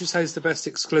what would you say is the best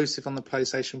exclusive on the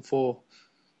PlayStation 4?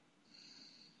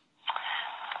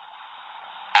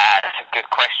 That's a good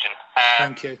question.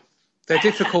 Thank you. They're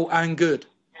difficult and good.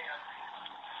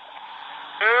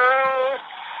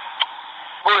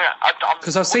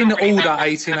 Because I've seen the Order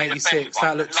 1886.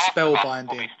 That looks spellbinding.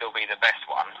 Probably still be the best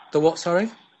one. The what? Sorry.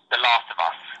 The Last of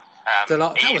Us.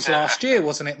 That was last year,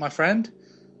 wasn't it, my friend?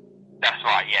 That's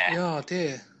right. Yeah. Oh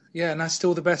dear. Yeah, and that's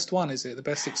still the best one, is it? The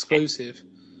best exclusive.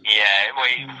 Yeah. Well,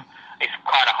 it's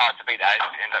kind of hard to beat that. It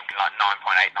ends up being like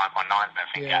 9.8, 9.9, and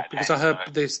everything. Yeah, because I heard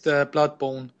the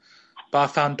Bloodborne, but I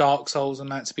found Dark Souls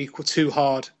and that to be too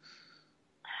hard.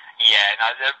 Yeah. No,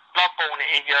 the Bloodborne.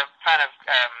 If you're a fan of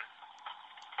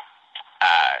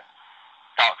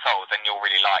Dark Souls, then you'll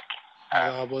really like.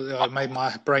 It made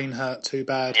my brain hurt too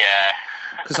bad. Yeah.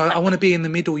 Because I want to be in the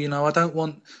middle, you know. I don't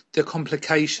want the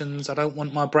complications. I don't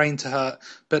want my brain to hurt.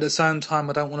 But at the same time,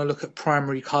 I don't want to look at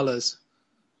primary colours.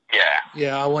 Yeah.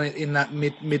 Yeah, I want it in that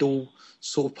middle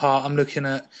sort of part. I'm looking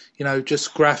at, you know,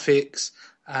 just graphics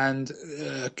and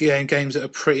games that are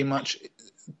pretty much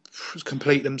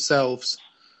complete themselves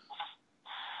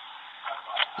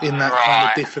in that kind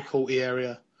of difficulty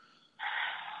area.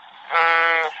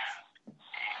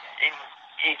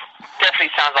 It definitely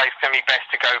sounds like it's going to be best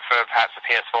to go for perhaps a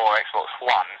PS4 or Xbox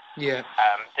One. Yeah.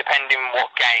 Depending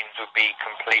what games would be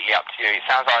completely up to you. It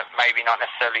sounds like maybe not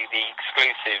necessarily the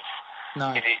exclusives.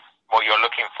 No. Is it what you're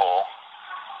looking for?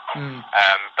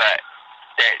 But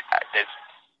there's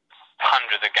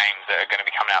hundreds of games that are going to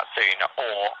be coming out soon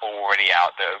or already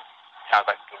out that sounds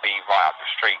like it'll be right up the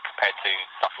street compared to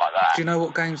stuff like that. Do you know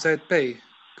what games they'd be?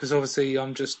 Because obviously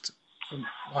that's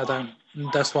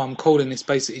why I'm calling this,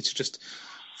 basically to just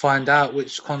find out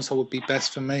which console would be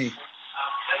best for me.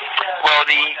 Well,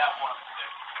 the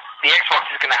Xbox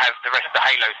is going to have the rest of the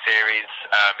Halo series.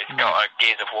 It's got a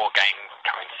Gears of War game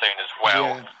coming soon as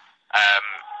well. Yeah.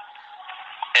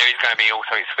 There is going to be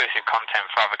also exclusive content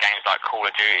for other games like Call of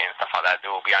Duty and stuff like that that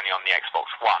will be only on the Xbox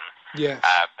One. Yeah.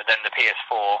 But then the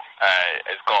PS4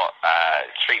 has got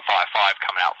Street Fighter 5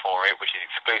 coming out for it, which is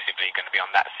exclusively going to be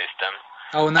on that system.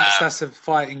 Oh, and that's a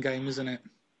fighting game, isn't it?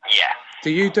 Yeah.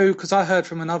 Do you do? Because I heard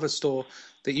from another store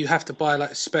that you have to buy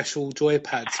like special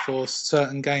joypads for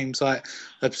certain games, like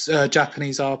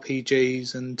Japanese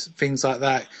RPGs and things like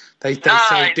that. They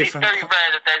sell different. It's very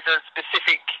rare that there's a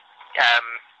specific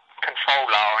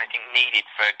controller or anything needed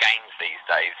for games these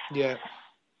days. Yeah.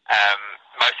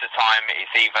 most of the time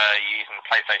it's either using the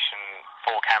PlayStation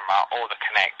 4 camera or the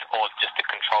Kinect or just the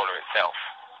controller itself.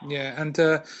 Yeah, and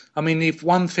I mean, if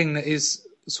one thing that is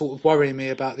sort of worrying me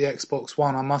about the Xbox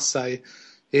One, I must say,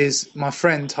 is my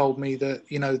friend told me that,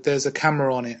 you know, there's a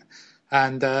camera on it,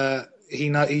 and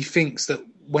he thinks that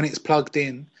when it's plugged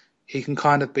in, he can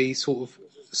kind of be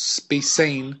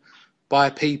seen by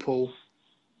people,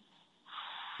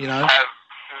 you know.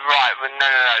 Right, but no.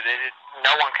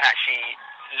 No one can actually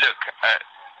look at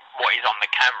what is on the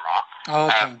camera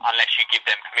unless you give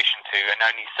them permission to, and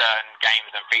only certain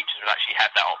games and features will actually have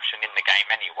that option in the game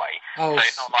anyway. So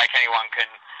it's not like anyone can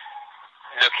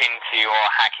look into or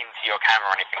hack into your camera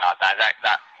or anything like that.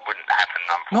 That wouldn't happen,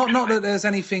 unfortunately. Not that there's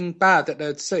anything bad that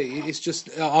they'd see. It's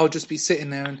just I'll just be sitting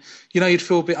there and, you know, you'd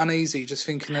feel a bit uneasy just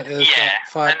thinking that there's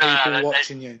five people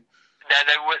watching you.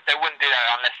 They wouldn't do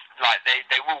that unless, like, they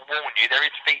will warn you. There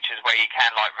is features where you can,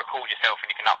 like, record yourself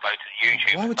and you can upload to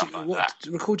YouTube. Why would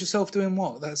you record yourself doing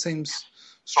what? That seems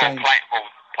strange.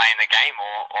 Playing the game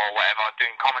or whatever,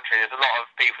 doing commentary. There's a lot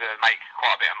of people that make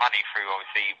quite a bit of money through,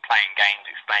 obviously, playing games,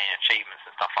 explaining achievements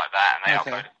and stuff like that, and they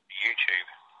upload it to YouTube.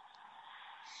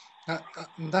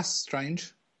 That's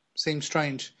strange. Seems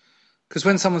strange. Because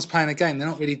when someone's playing a game,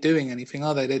 they're not really doing anything,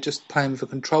 are they? They're just playing with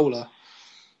a controller.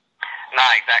 No,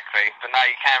 exactly. But no,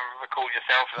 you can record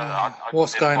yourself.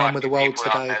 What's going on with the world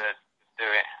today? Do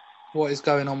it. What is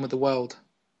going on with the world?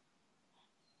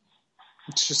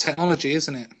 It's just technology,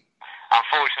 isn't it?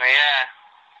 Unfortunately, yeah.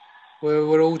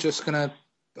 We're all just gonna.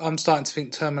 I'm starting to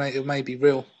think Terminator may be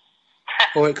real,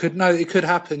 or it could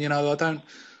happen. You know, I don't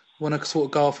want to sort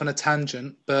of go off on a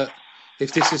tangent, but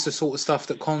if this is the sort of stuff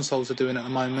that consoles are doing at the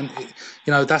moment,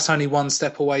 you know, that's only one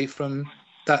step away from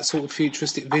that sort of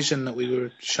futuristic vision that we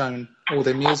were shown all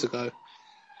them years ago.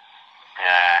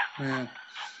 Yeah.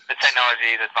 The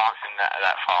technology is advancing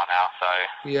that far now, so...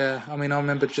 Yeah, I mean, I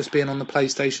remember just being on the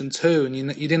PlayStation 2, and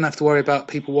you didn't have to worry about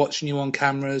people watching you on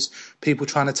cameras, people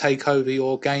trying to take over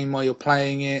your game while you're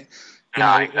playing it,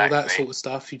 exactly. All that sort of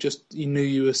stuff. You knew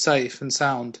you were safe and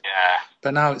sound. Yeah.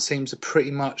 But now it seems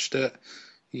pretty much that,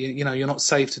 you know, you're not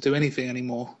safe to do anything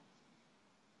anymore.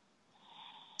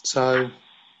 So...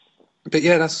 But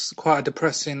yeah, that's quite a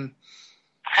depressing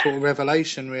sort of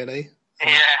revelation, really.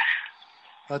 Yeah.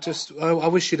 I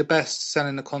wish you the best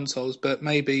selling the consoles, but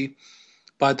maybe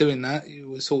by doing that, you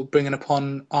were sort of bringing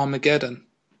upon Armageddon.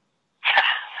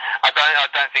 I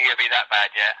don't think it'll be that bad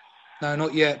yet. No,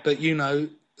 not yet. But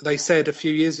they said a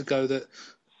few years ago that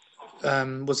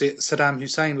was it Saddam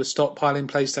Hussein was stockpiling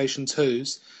PlayStation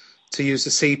 2s to use the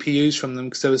CPUs from them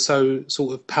because they were so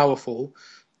sort of powerful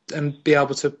and be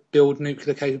able to build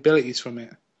nuclear capabilities from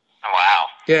it. Oh, wow.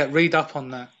 Yeah, read up on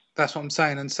that. That's what I'm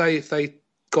saying. And say if they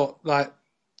got like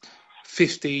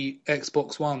 50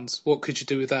 Xbox Ones, what could you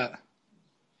do with that?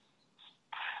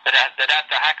 They'd have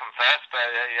to hack them first, but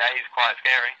yeah, it's quite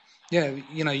scary.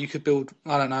 Yeah, you could build,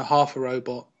 I don't know, half a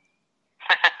robot.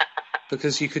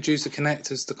 Because you could use the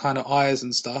connectors to kind of eyes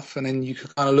and stuff, and then you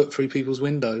could kind of look through people's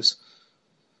windows.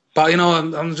 But,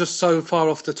 I'm just so far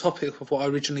off the topic of what I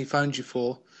originally phoned you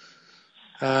for.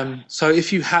 So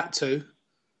if you had to,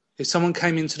 if someone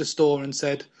came into the store and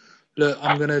said, look,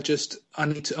 I'm going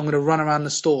to run around the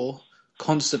store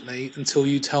constantly until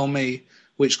you tell me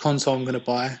which console I'm going to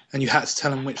buy, and you had to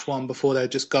tell them which one before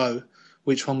they'd just go,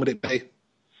 which one would it be?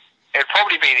 It'd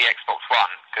probably be the Xbox One,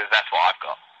 because that's what I've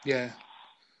got. Yeah.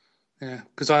 Yeah,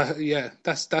 because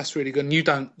that's really good. And you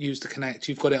don't use the Kinect;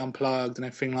 you've got it unplugged and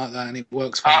everything like that, and it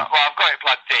works fine. Well, I've got it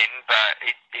plugged in, but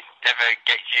it never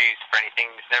gets used for anything.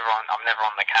 I'm never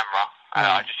on the camera.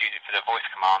 I just use it for the voice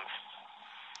commands.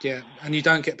 Yeah, and you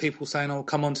don't get people saying, "Oh,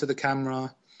 come onto the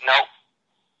camera." No.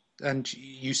 And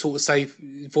you sort of say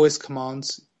voice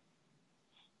commands.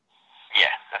 Yeah,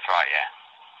 that's right. Yeah.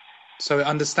 So it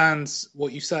understands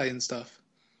what you say and stuff.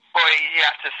 Well, you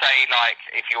have to say like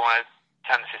if you want to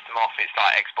turn the system off, it's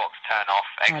like Xbox turn off,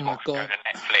 Xbox go to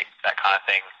Netflix, that kind of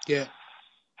thing. Yeah.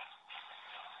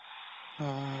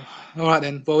 All right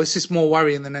then. Well, it's just more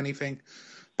worrying than anything.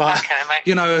 But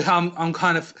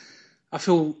I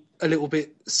feel a little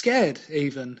bit scared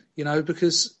even,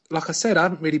 because like I said, I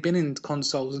haven't really been in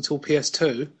consoles until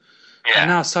PS2. Yeah. And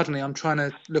now suddenly I'm trying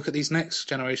to look at these next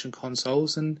generation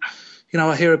consoles and,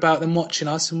 I hear about them watching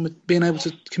us and being able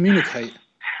to communicate.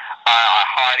 I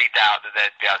highly doubt that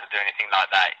they'd be able to do anything like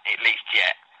that, at least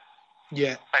yet.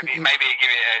 Yeah. Maybe give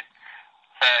it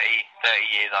 30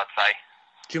 years, I'd say.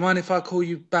 Do you mind if I call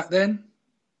you back then?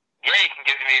 Yeah, you can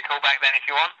give me a call back then if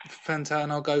you want. Fantastic,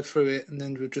 and I'll go through it and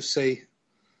then we'll just see.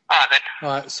 All right, then.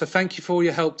 All right, so thank you for all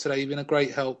your help today. You've been a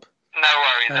great help. No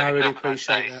worries. And I really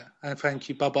appreciate that. And thank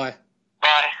you. Bye-bye.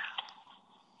 Bye.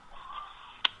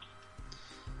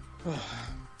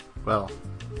 Well...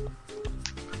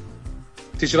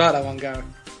 Did you like that one, Gary?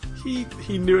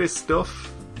 He knew his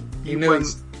stuff. You went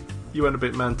a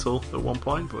bit mental at one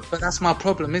point, but that's my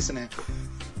problem, isn't it?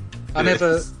 I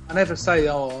never say,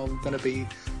 I'm going to be.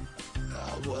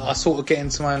 I sort of get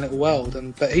into my own little world,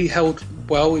 but he held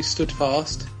well. He stood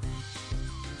fast.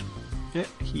 Yeah,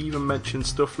 he even mentioned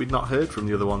stuff we'd not heard from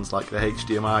the other ones, like the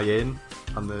HDMI in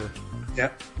and the. Yeah,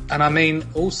 and I mean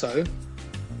also,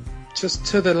 just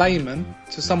to the layman,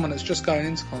 to someone that's just going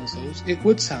into consoles, it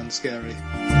would sound scary.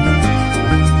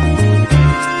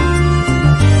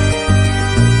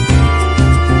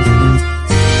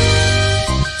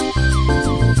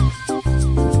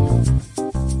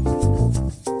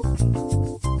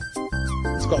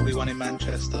 There's got to be one in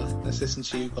Manchester. Let's listen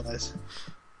to you guys.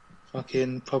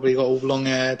 Fucking probably got all long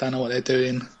hair, don't know what they're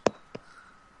doing.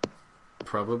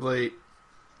 Probably.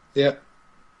 Yep.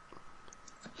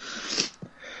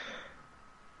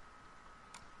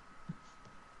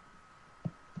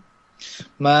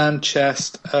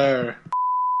 Manchester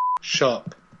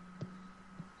shop.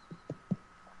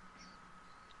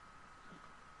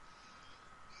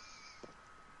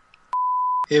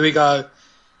 Here we go.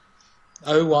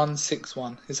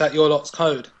 0161. Is that your lot's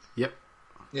code? Yep.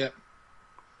 Yep.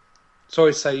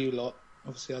 Sorry to say you lot.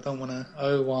 Obviously, I don't want to.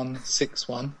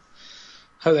 0161.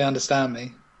 Hope they understand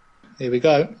me. Here we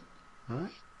go.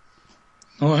 Alright.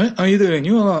 Alright, how you doing?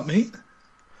 You alright, mate?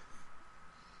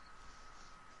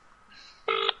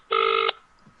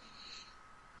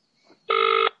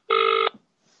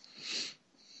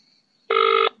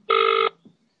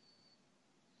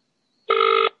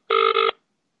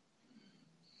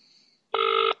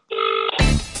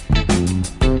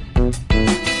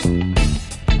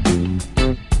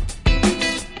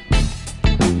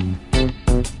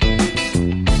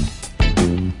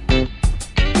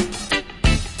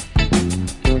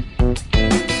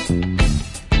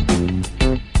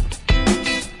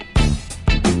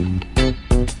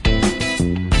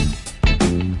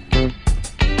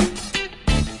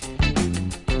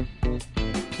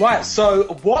 Right, so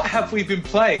what have we been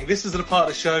playing? This is the part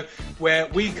of the show where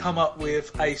we come up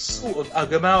with a sort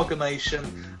of amalgamation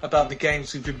about the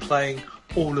games we've been playing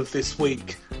all of this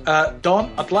week.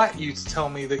 Don, I'd like you to tell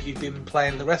me that you've been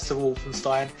playing the rest of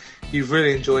Wolfenstein, you've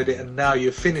really enjoyed it, and now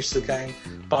you've finished the game,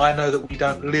 but I know that we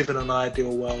don't live in an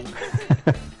ideal world.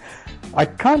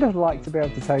 I'd kind of like to be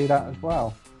able to tell you that as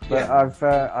well, but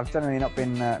Yeah. I've generally not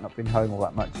been home all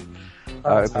that much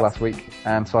over the last week,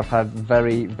 so I've had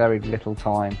very, very little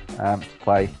time to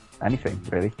play anything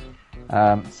really.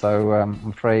 So I'm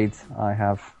afraid I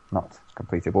have not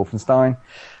completed Wolfenstein.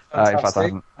 In fact,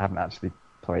 I haven't actually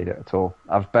played it at all.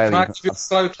 I've barely. Can I give you a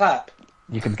slow clap?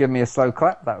 You can give me a slow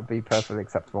clap. That would be perfectly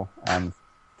acceptable and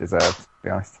deserved, to be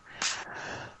honest.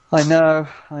 I know.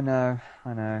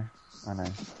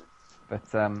 But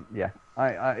yeah,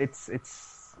 it's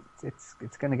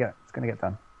gonna get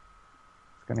done.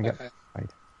 It's gonna get played.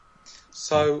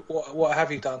 So what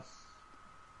have you done?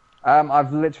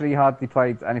 I've literally hardly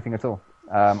played anything at all.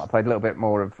 I played a little bit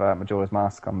more of Majora's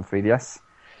Mask on the 3DS.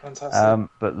 Fantastic.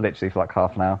 But literally for like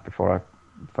half an hour before I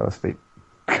fell asleep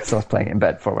because I was playing it in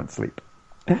bed before I went to sleep.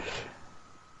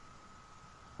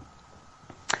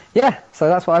 Yeah, so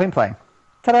that's what I've been playing.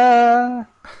 Ta-da!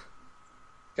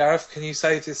 Gareth, can you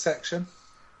save this section?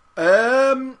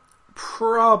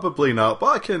 Probably not,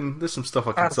 but there's some stuff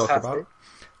I can talk about.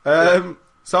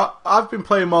 So I've been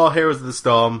playing more Heroes of the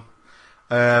Storm,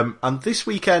 and this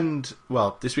weekend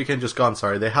just gone,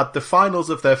 they had the finals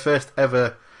of their first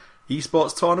ever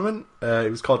esports tournament.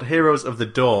 It was called Heroes of the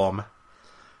Dorm,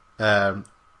 and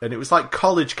it was like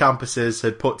college campuses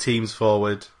had put teams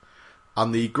forward,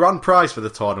 and the grand prize for the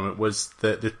tournament was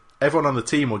that everyone on the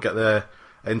team will get their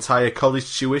entire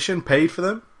college tuition paid for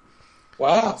them.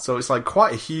 Wow! So it's like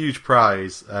quite a huge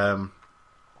prize, and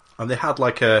they had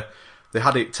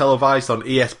it televised on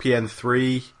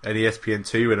ESPN3 and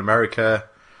ESPN2 in America.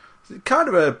 It's kind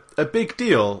of a big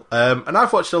deal. And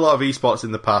I've watched a lot of esports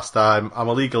in the past. I'm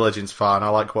a League of Legends fan. I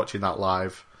like watching that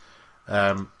live.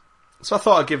 So I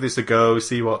thought I'd give this a go,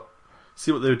 see what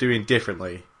they were doing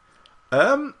differently.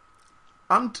 And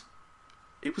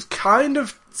it was kind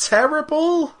of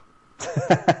terrible.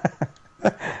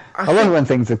 I love when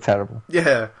things are terrible.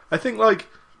 Yeah, I think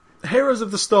Heroes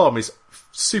of the Storm is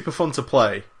super fun to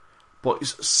play, but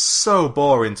it's so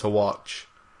boring to watch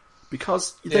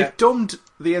because they've dumbed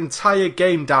the entire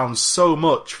game down so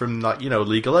much from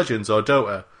League of Legends or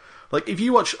Dota. Like if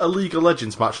you watch a League of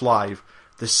Legends match live,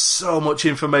 there's so much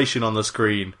information on the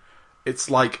screen. It's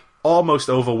almost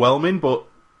overwhelming, but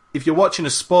if you're watching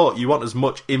a sport, you want as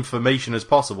much information as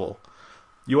possible.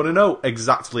 You want to know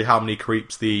exactly how many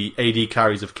creeps the AD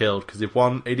carries have killed, because if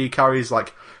one AD carry is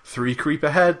 3 creep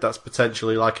ahead, that's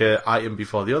potentially a item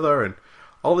before the other, and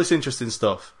all this interesting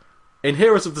stuff. In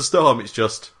Heroes of the Storm, it's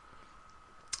just,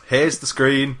 here's the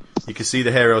screen, you can see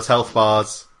the hero's health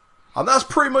bars, and that's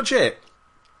pretty much it.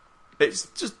 It's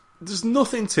just, there's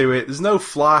nothing to it, there's no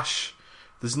flash,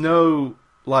 there's no,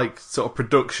 sort of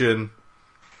production,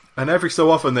 and every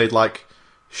so often they'd,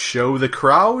 show the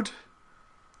crowd,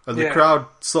 and the crowd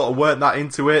sort of weren't that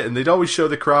into it, and they'd always show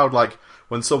the crowd,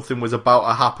 when something was about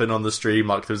to happen on the stream,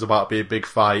 there was about to be a big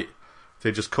fight,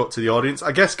 they just cut to the audience.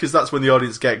 I guess because that's when the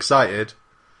audience get excited.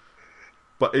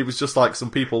 But it was just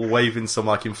some people waving some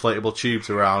inflatable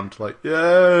tubes around,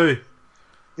 yay!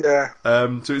 Yeah. So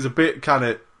it was a bit kind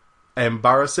of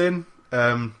embarrassing,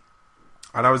 and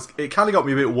it kind of got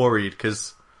me a bit worried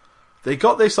because they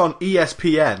got this on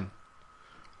ESPN.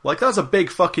 That's a big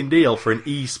fucking deal for an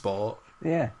e-sport.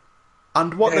 Yeah.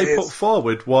 And what they put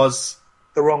forward was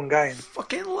the wrong game.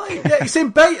 Fucking lame. Yeah, it's in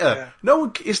beta. Yeah. No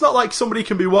one. It's not like somebody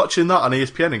can be watching that on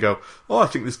ESPN and go, "Oh, I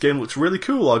think this game looks really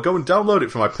cool. I'll go and download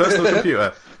it for my personal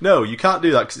computer." No, you can't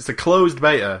do that because it's a closed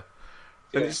beta.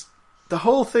 And the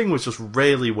whole thing was just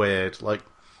really weird.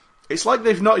 It's like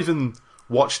they've not even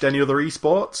watched any other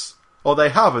esports, or they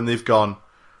have and they've gone,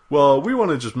 "Well, we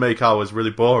want to just make ours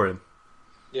really boring."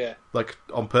 Yeah.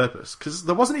 On purpose, because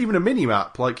there wasn't even a mini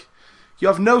map. You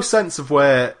have no sense of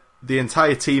where the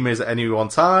entire team is at any one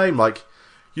time.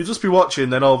 You'll just be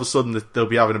watching, then all of a sudden they'll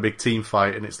be having a big team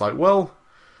fight, and it's well,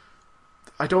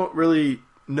 I don't really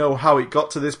know how it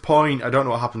got to this point. I don't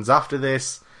know what happens after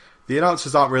this. The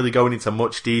announcers aren't really going into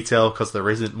much detail, because there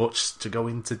isn't much to go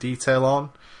into detail on.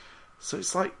 So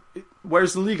it's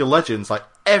whereas in League of Legends,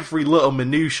 every little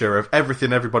minutiae of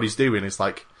everything everybody's doing is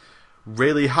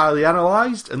really highly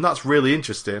analysed, and that's really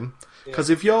interesting.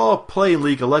 Because if you're playing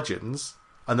League of Legends,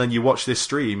 and then you watch this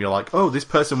stream, you're oh, this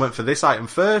person went for this item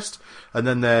first, and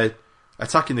then they're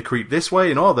attacking the creep this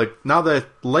way, and now they're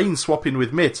lane swapping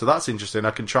with mid, so that's interesting, I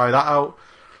can try that out.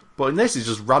 But in this, it's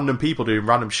just random people doing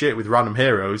random shit with random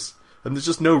heroes, and there's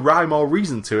just no rhyme or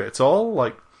reason to it at all.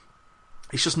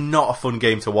 It's just not a fun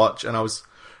game to watch, and I was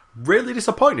really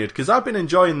disappointed, because I've been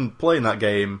enjoying playing that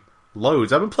game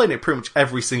loads. I've been playing it pretty much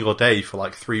every single day for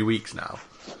like 3 weeks now.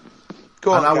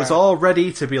 Go on, and I was all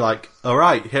ready to be like,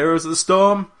 alright, Heroes of the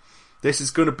Storm, this is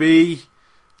going to be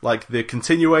like the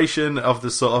continuation of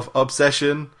the sort of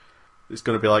obsession. It's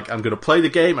going to be like, I'm going to play the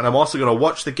game, and I'm also going to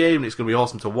watch the game, and it's going to be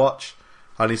awesome to watch.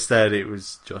 And instead, it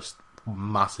was just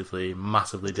massively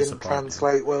disappointing. Didn't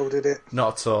translate well, did it?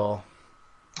 Not at all.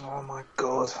 Oh my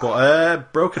god.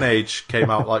 But Broken Age came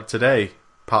out like today,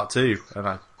 part 2, and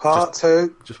I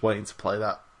just waiting to play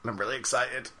that. And I'm really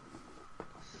excited. I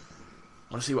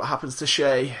want to see what happens to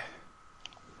Shay.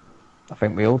 I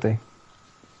think we all do.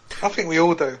 I think we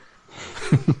all do.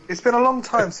 It's been a long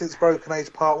time since Broken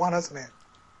Age Part 1, hasn't it?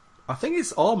 I think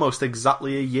it's almost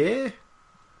exactly a year.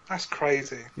 That's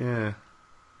crazy. Yeah.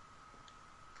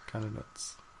 Kind of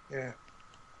nuts. Yeah.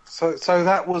 So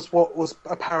that was what was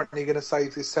apparently going to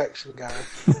save this section,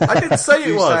 Gareth. I didn't say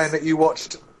it was. You saying that you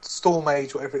watched Storm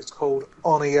Age, whatever it's called,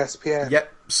 on ESPN.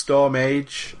 Yep, Storm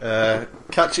Age.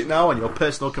 Catch it now on your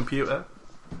personal computer.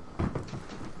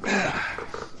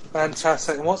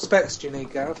 Fantastic. And what specs do you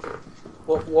need, Gareth?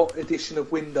 What edition of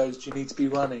Windows do you need to be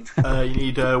running? You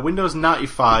need Windows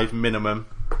 95 minimum,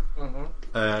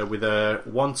 Mm-hmm. with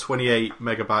 128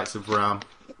 megabytes of RAM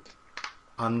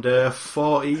and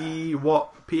 40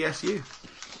 watt PSU.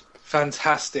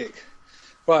 Fantastic.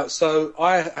 Right, so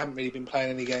I haven't really been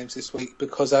playing any games this week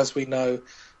because, as we know,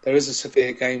 there is a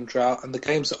severe game drought, and the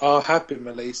games that have been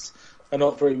released are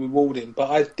not very rewarding. But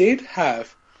I did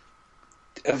have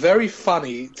a very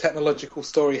funny technological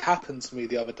story happen to me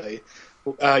the other day,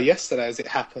 yesterday as it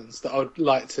happens, that I would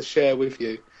like to share with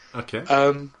you. Okay.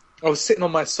 I was sitting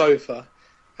on my sofa,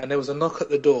 and there was a knock at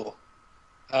the door.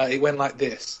 It went like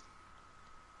this.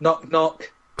 Knock,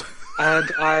 knock.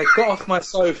 And I got off my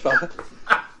sofa,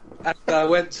 and I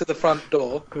went to the front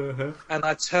door, and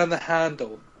I turned the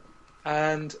handle.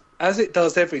 And as it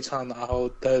does every time that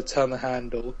I turn the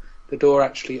handle, the door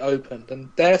actually opened.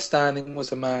 And there standing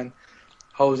was a man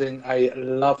holding a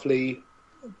lovely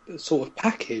sort of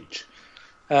package.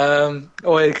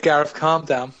 Gareth, calm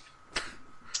down.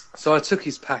 So I took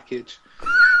his package,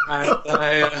 and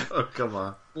I come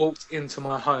on. walked into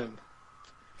my home.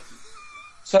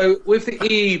 So with the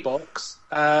EE box,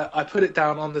 I put it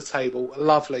down on the table.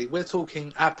 Lovely. We're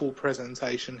talking Apple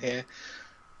presentation here.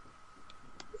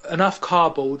 Enough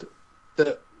cardboard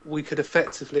that we could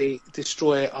effectively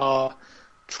destroy our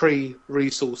tree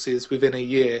resources within a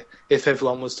year if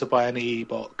everyone was to buy an EE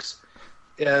box.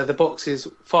 The box is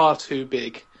far too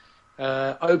big.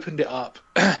 Opened it up.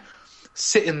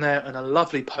 Sitting there on a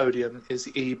lovely podium is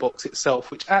the EE box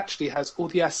itself, which actually has all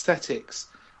the aesthetics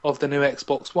of the new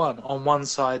Xbox One. On one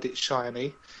side it's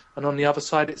shiny, and on the other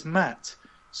side it's matte.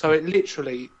 So it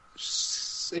literally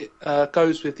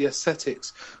goes with the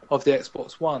aesthetics of the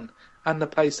Xbox One and the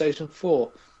PlayStation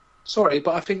 4. Sorry,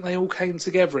 but I think they all came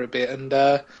together a bit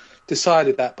and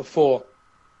decided that before.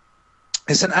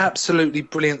 It's an absolutely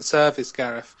brilliant service,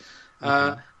 Gareth.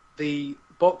 The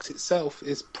box itself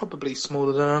is probably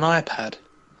smaller than an iPad.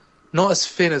 Not as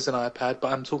thin as an iPad,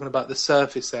 but I'm talking about the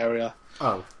surface area.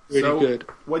 Oh, really so good.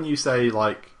 When you say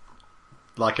like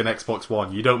an Xbox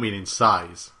One, you don't mean in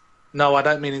size? No, I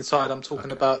don't mean inside. I'm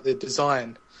talking about the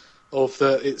design of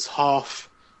it's half.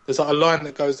 There's like a line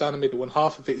that goes down the middle, and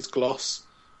half of it is gloss,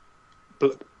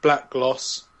 black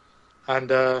gloss,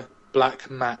 and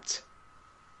black matte,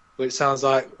 which sounds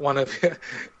like one of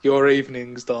your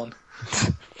evenings, Don.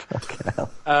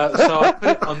 So I put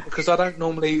it on because I don't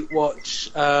normally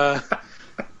watch. I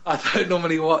don't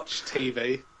normally watch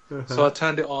TV, so I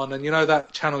turned it on, and you know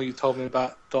that channel you told me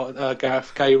about,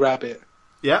 Gareth, Gay Rabbit.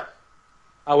 Yeah.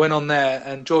 I went on there,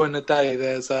 and during the day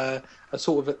there's a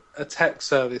sort of a tech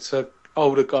service for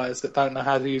older guys that don't know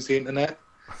how to use the internet.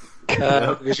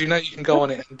 Because you can go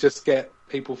on it and just get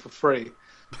people for free.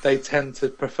 They tend to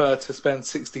prefer to spend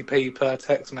 60p per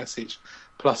text message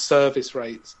plus service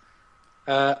rates.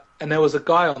 And there was a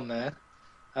guy on there,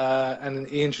 and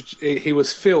he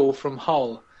was Phil from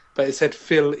Hull, but it said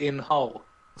Phil in Hull.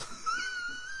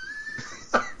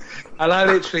 And I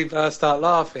literally burst out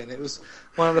laughing. It was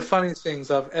one of the funniest things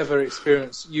I've ever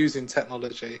experienced using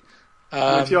technology.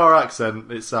 With your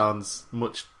accent, it sounds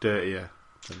much dirtier.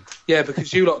 Yeah,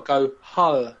 because you lot go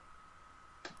Hull.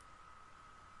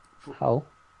 Hull.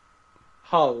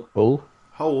 Hull. Hull.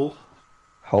 Hull.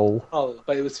 Hull. Hull.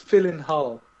 But it was Phil in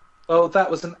Hull. Well,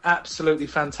 that was an absolutely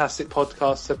fantastic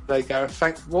podcast today,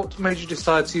 Gareth. What made you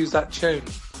decide to use that tune?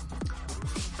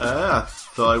 I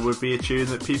thought it would be a tune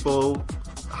that people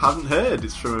hadn't heard.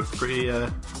 It's from a pretty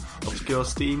obscure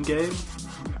Steam game.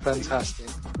 Fantastic.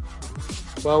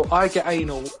 Well, I get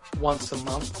anal once a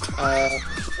month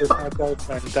with my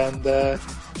girlfriend, and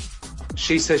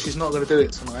she says she's not going to do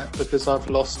it tonight because I've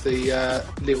lost the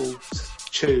little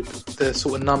tube, the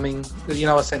sort of numbing. You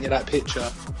know, I sent you that picture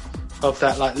of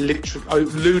that like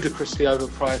ludicrously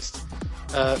overpriced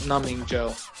numbing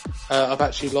gel. I've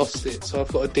actually lost it, so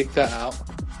I've got to dig that out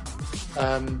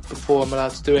before I'm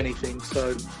allowed to do anything.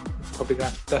 So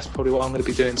that's probably what I'm going to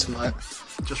be doing tonight.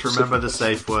 Just remember the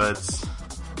safe words.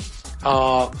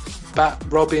 Robin,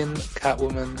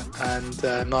 Catwoman, and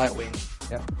Nightwing.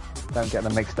 Yeah. Don't get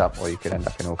them mixed up, or you could end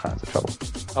up in all kinds of trouble.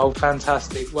 Oh,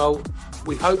 fantastic! Well,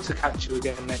 we hope to catch you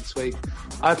again next week.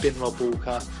 I've been Rob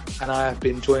Walker, and I have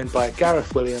been joined by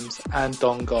Gareth Williams and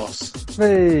Don Goss.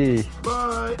 Hey.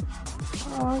 Bye.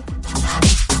 Bye.